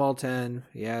doesn't have all 10.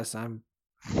 Yes, I'm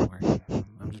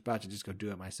just about to just go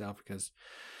do it myself because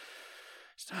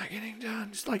it's not getting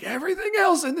done. Just like everything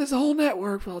else in this whole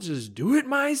network, I'll just do it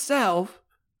myself.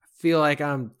 I feel like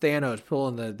I'm Thanos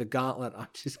pulling the gauntlet. I'm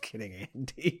just kidding,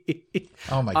 Andy.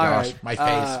 Oh my gosh, my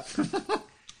face.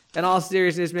 In all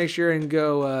seriousness, make sure and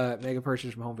go make a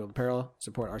purchase from Home Field Apparel.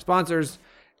 Support our sponsors.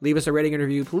 Leave us a rating and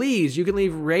review, please. You can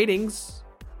leave ratings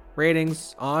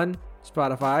on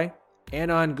Spotify and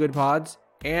on Good Pods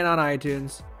and on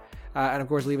iTunes. And, of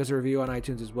course, leave us a review on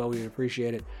iTunes as well. We would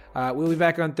appreciate it. We'll be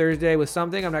back on Thursday with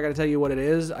something. I'm not going to tell you what it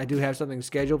is. I do have something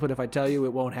scheduled, but if I tell you,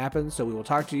 it won't happen. So we will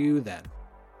talk to you then.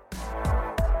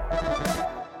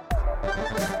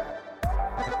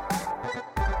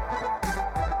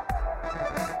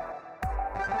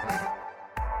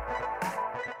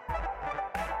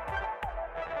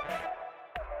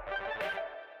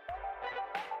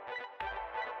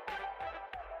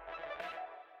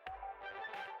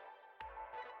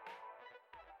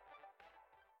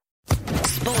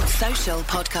 Sports Social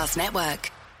Podcast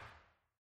Network.